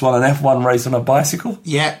 Akinfenwa once won an F1 race on a bicycle.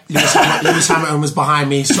 Yeah, Lewis Hamilton was behind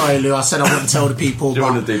me. Sorry, Lou. I said I wouldn't tell the people. Do you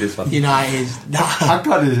want to do this one? You know, it is. I've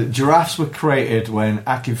got it. Giraffes were created when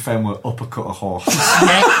Akinfenwa uppercut a horse.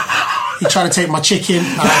 Yeah. He tried to take my chicken.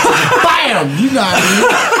 Bam! You know what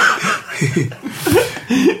I mean?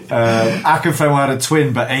 Akinfenwa had a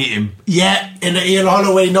twin but ate him. Yeah, and Ian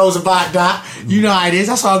Holloway knows about that. You know how it is.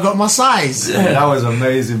 That's how I got my size. Yeah, that was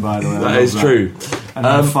amazing, by the way. That is true. And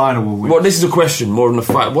the final one. Well, this is a question more than a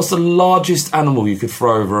fact. What's the largest animal you could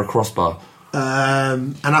throw over a crossbar?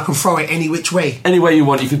 And I can throw it any which way. Any way you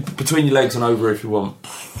want. You could between your legs and over if you want.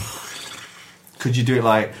 Could you do it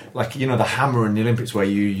like you know the hammer in the Olympics where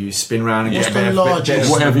you spin around and get the largest?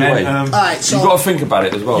 Whatever you weigh. Alright, so you've got to think about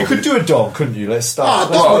it as well. You could do a dog, couldn't you? Let's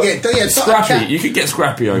start. Scrappy. You could get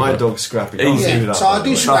Scrappy over. My dog's Scrappy. Easy. Do that, so I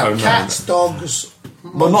do scrap cats, dogs.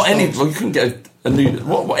 Well, not any. Well, you couldn't get a new.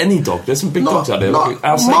 What any dog? There's some big dogs out there. Like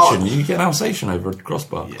Alsatian. You can get an Alsatian over a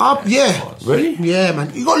crossbar. Yeah. Really? Yeah,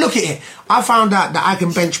 man. You got to look at it. I found out that I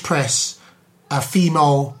can bench press a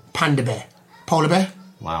female panda bear, polar bear.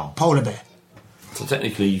 Wow. Polar bear. So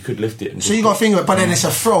technically, you could lift it. And so you got to think of it, but then it's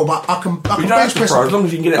a throw. But I can bench press. As long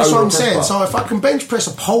as you can get it that's over. That's what I'm saying. So if I can bench press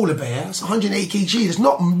a polar bear, it's 180 kg. There's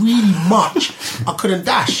not really much I couldn't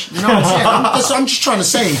dash. You know what I'm saying? I'm just trying to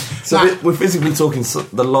say. So like, we're physically talking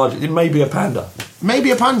the largest. It may be a panda.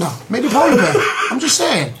 Maybe a panda. Maybe a polar bear. I'm just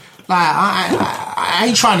saying. Like I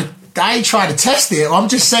ain't trying to test it. I'm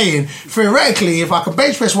just saying, theoretically, if I can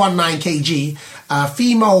bench press 190 kg, a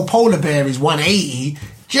female polar bear is 180.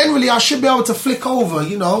 Generally, I should be able to flick over,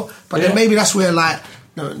 you know. But then maybe that's where, like,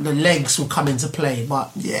 the legs will come into play. But,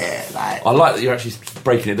 yeah, like... I like that you're actually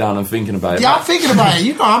breaking it down and thinking about it. Yeah, I'm thinking about it.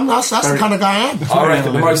 You know, that's the kind of guy I am. I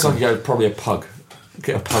reckon the most I could go is probably a pug.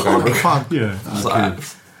 Get a pug over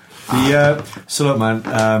it. Yeah. So look,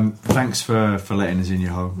 man, thanks for letting us in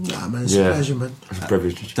your home. Yeah, man, it's a pleasure, man. It's a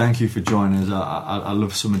privilege. Thank you for joining us. I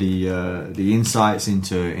love some of the insights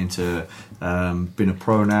into being a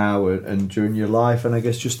pro now and during your life, and I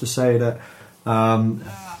guess just to say that,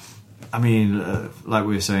 I mean, like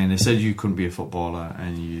we were saying, they said you couldn't be a footballer,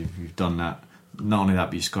 and you've done that. Not only that,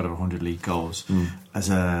 but you scored over 100 league goals. As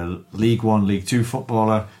a League 1, League 2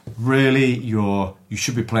 footballer, really, you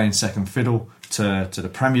should be playing second fiddle to the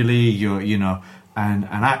Premier League. And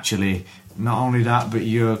actually, not only that, but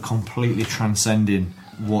you're completely transcending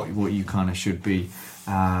what you kind of should be.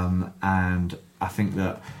 And I think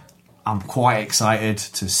that I'm quite excited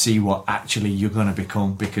to see what actually you're going to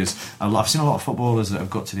become, because I've seen a lot of footballers that have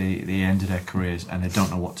got to the end of their careers and they don't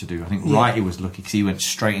know what to do. I think Wrighty was lucky because he went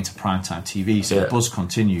straight into primetime TV, so the buzz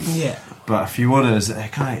continued. Yeah. But a few others,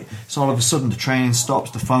 it's all of a sudden the training stops,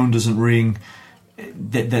 the phone doesn't ring.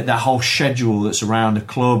 That whole schedule that's around the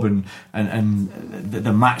club and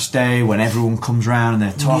the match day when everyone comes around and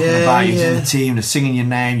they're talking about you in the team, they're singing your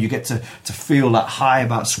name, you get to feel that high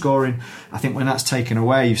about scoring. I think when that's taken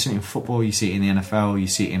away, you see it in football, you see it in the NFL, you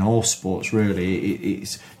see it in all sports really,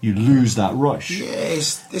 you lose that rush. Yeah,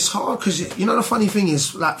 it's hard because, you know, the funny thing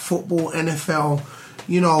is, like football, NFL,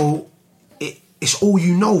 you know, it's all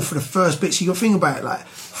you know for the first bit. So you got to think about it, like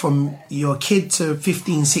from you're a kid to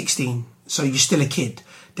 15, 16, so you're still a kid.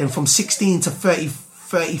 Then from 16 to 30,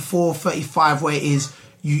 34, 35, where it is,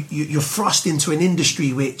 you're thrust into an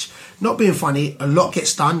industry which, not being funny, a lot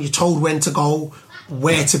gets done. You're told when to go,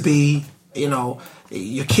 where to be, you know,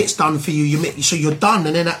 your kit's done for you, so you're done.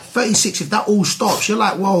 And then at 36, if that all stops, you're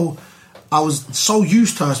like, well, I was so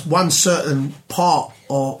used to one certain part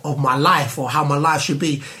of my life or how my life should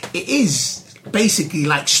be. It is basically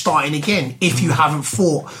like starting again if you haven't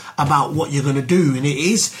thought about what you're going to do. And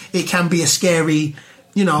it can be a scary,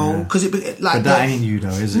 you know, because it like. But that ain't you though,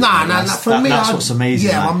 is it? Nah. For me, that's what's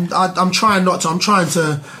amazing. Yeah, I'm trying not to. I'm trying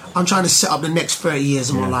to set up the next 30 years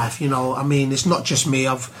of my life. You know, I mean, it's not just me.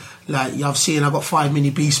 I've got 5 mini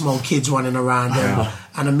beast mode kids running around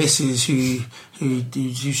and a missus who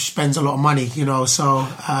spends a lot of money. You know, so.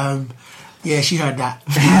 Yeah, she heard that.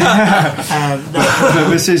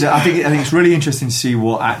 But Susan, I think it's really interesting to see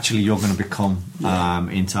what actually you're going to become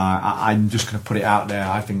in time. I'm just going to put it out there.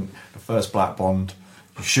 I think the first Black Bond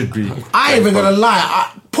should be. I ain't even gonna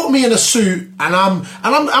lie. Put me in a suit, and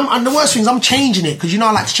and the worst thing is I'm changing it because you know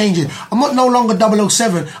I like to change it. I'm not no longer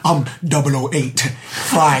 007. I'm 008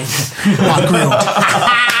 fried my grill.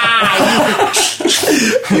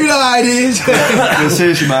 You know how it is. But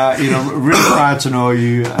seriously, Matt, you know, really proud to know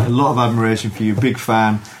you. A lot of admiration for you. Big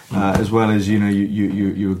fan, as well as you know,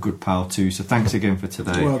 you're a good pal too. So thanks again for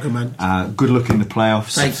today. You're welcome, man. Good luck in the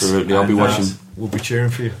playoffs. Thanks. Absolutely, I'll be watching. We'll be cheering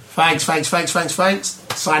for you. Thanks.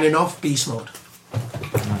 Signing off. Beast mode.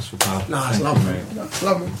 Nice for pal. Nah, it's lovely. It's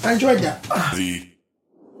lovely. I enjoyed that. The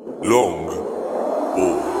Long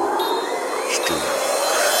Ball Street.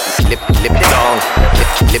 Lip it long,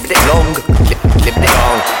 lip it long, lip it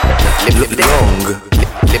long, lip it long,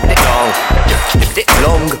 lip it long, lip it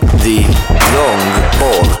long. The Long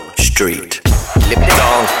Ball Street. Lip it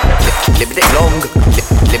long, lip it long,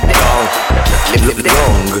 lip it long, lip it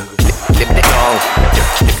long, lip it long,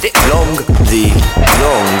 lip it long. The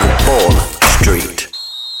Long Ball Street.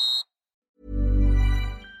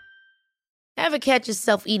 Ever catch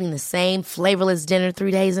yourself eating the same flavorless dinner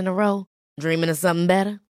 3 days in a row? Dreaming of something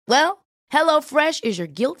better? Well, HelloFresh is your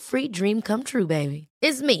guilt-free dream come true, baby.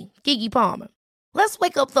 It's me, Keke Palmer. Let's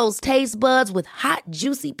wake up those taste buds with hot,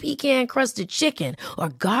 juicy pecan-crusted chicken or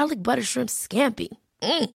garlic butter shrimp scampi.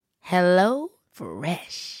 Hello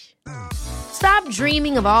Fresh. Stop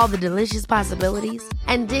dreaming of all the delicious possibilities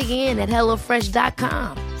and dig in at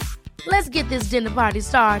HelloFresh.com. Let's get this dinner party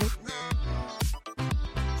started.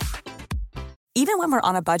 Even when we're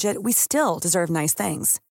on a budget, we still deserve nice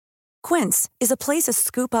things. Quince is a place to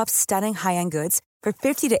scoop up stunning high-end goods for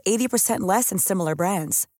 50 to 80% less than similar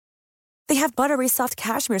brands. They have buttery soft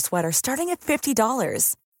cashmere sweaters starting at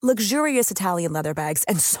 $50, luxurious Italian leather bags,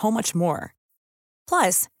 and so much more.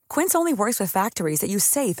 Plus, Quince only works with factories that use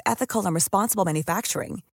safe, ethical, and responsible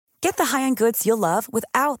manufacturing. Get the high-end goods you'll love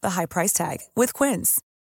without the high price tag with Quince.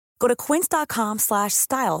 Go to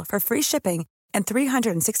quince.com/style for free shipping and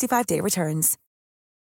 365-day returns.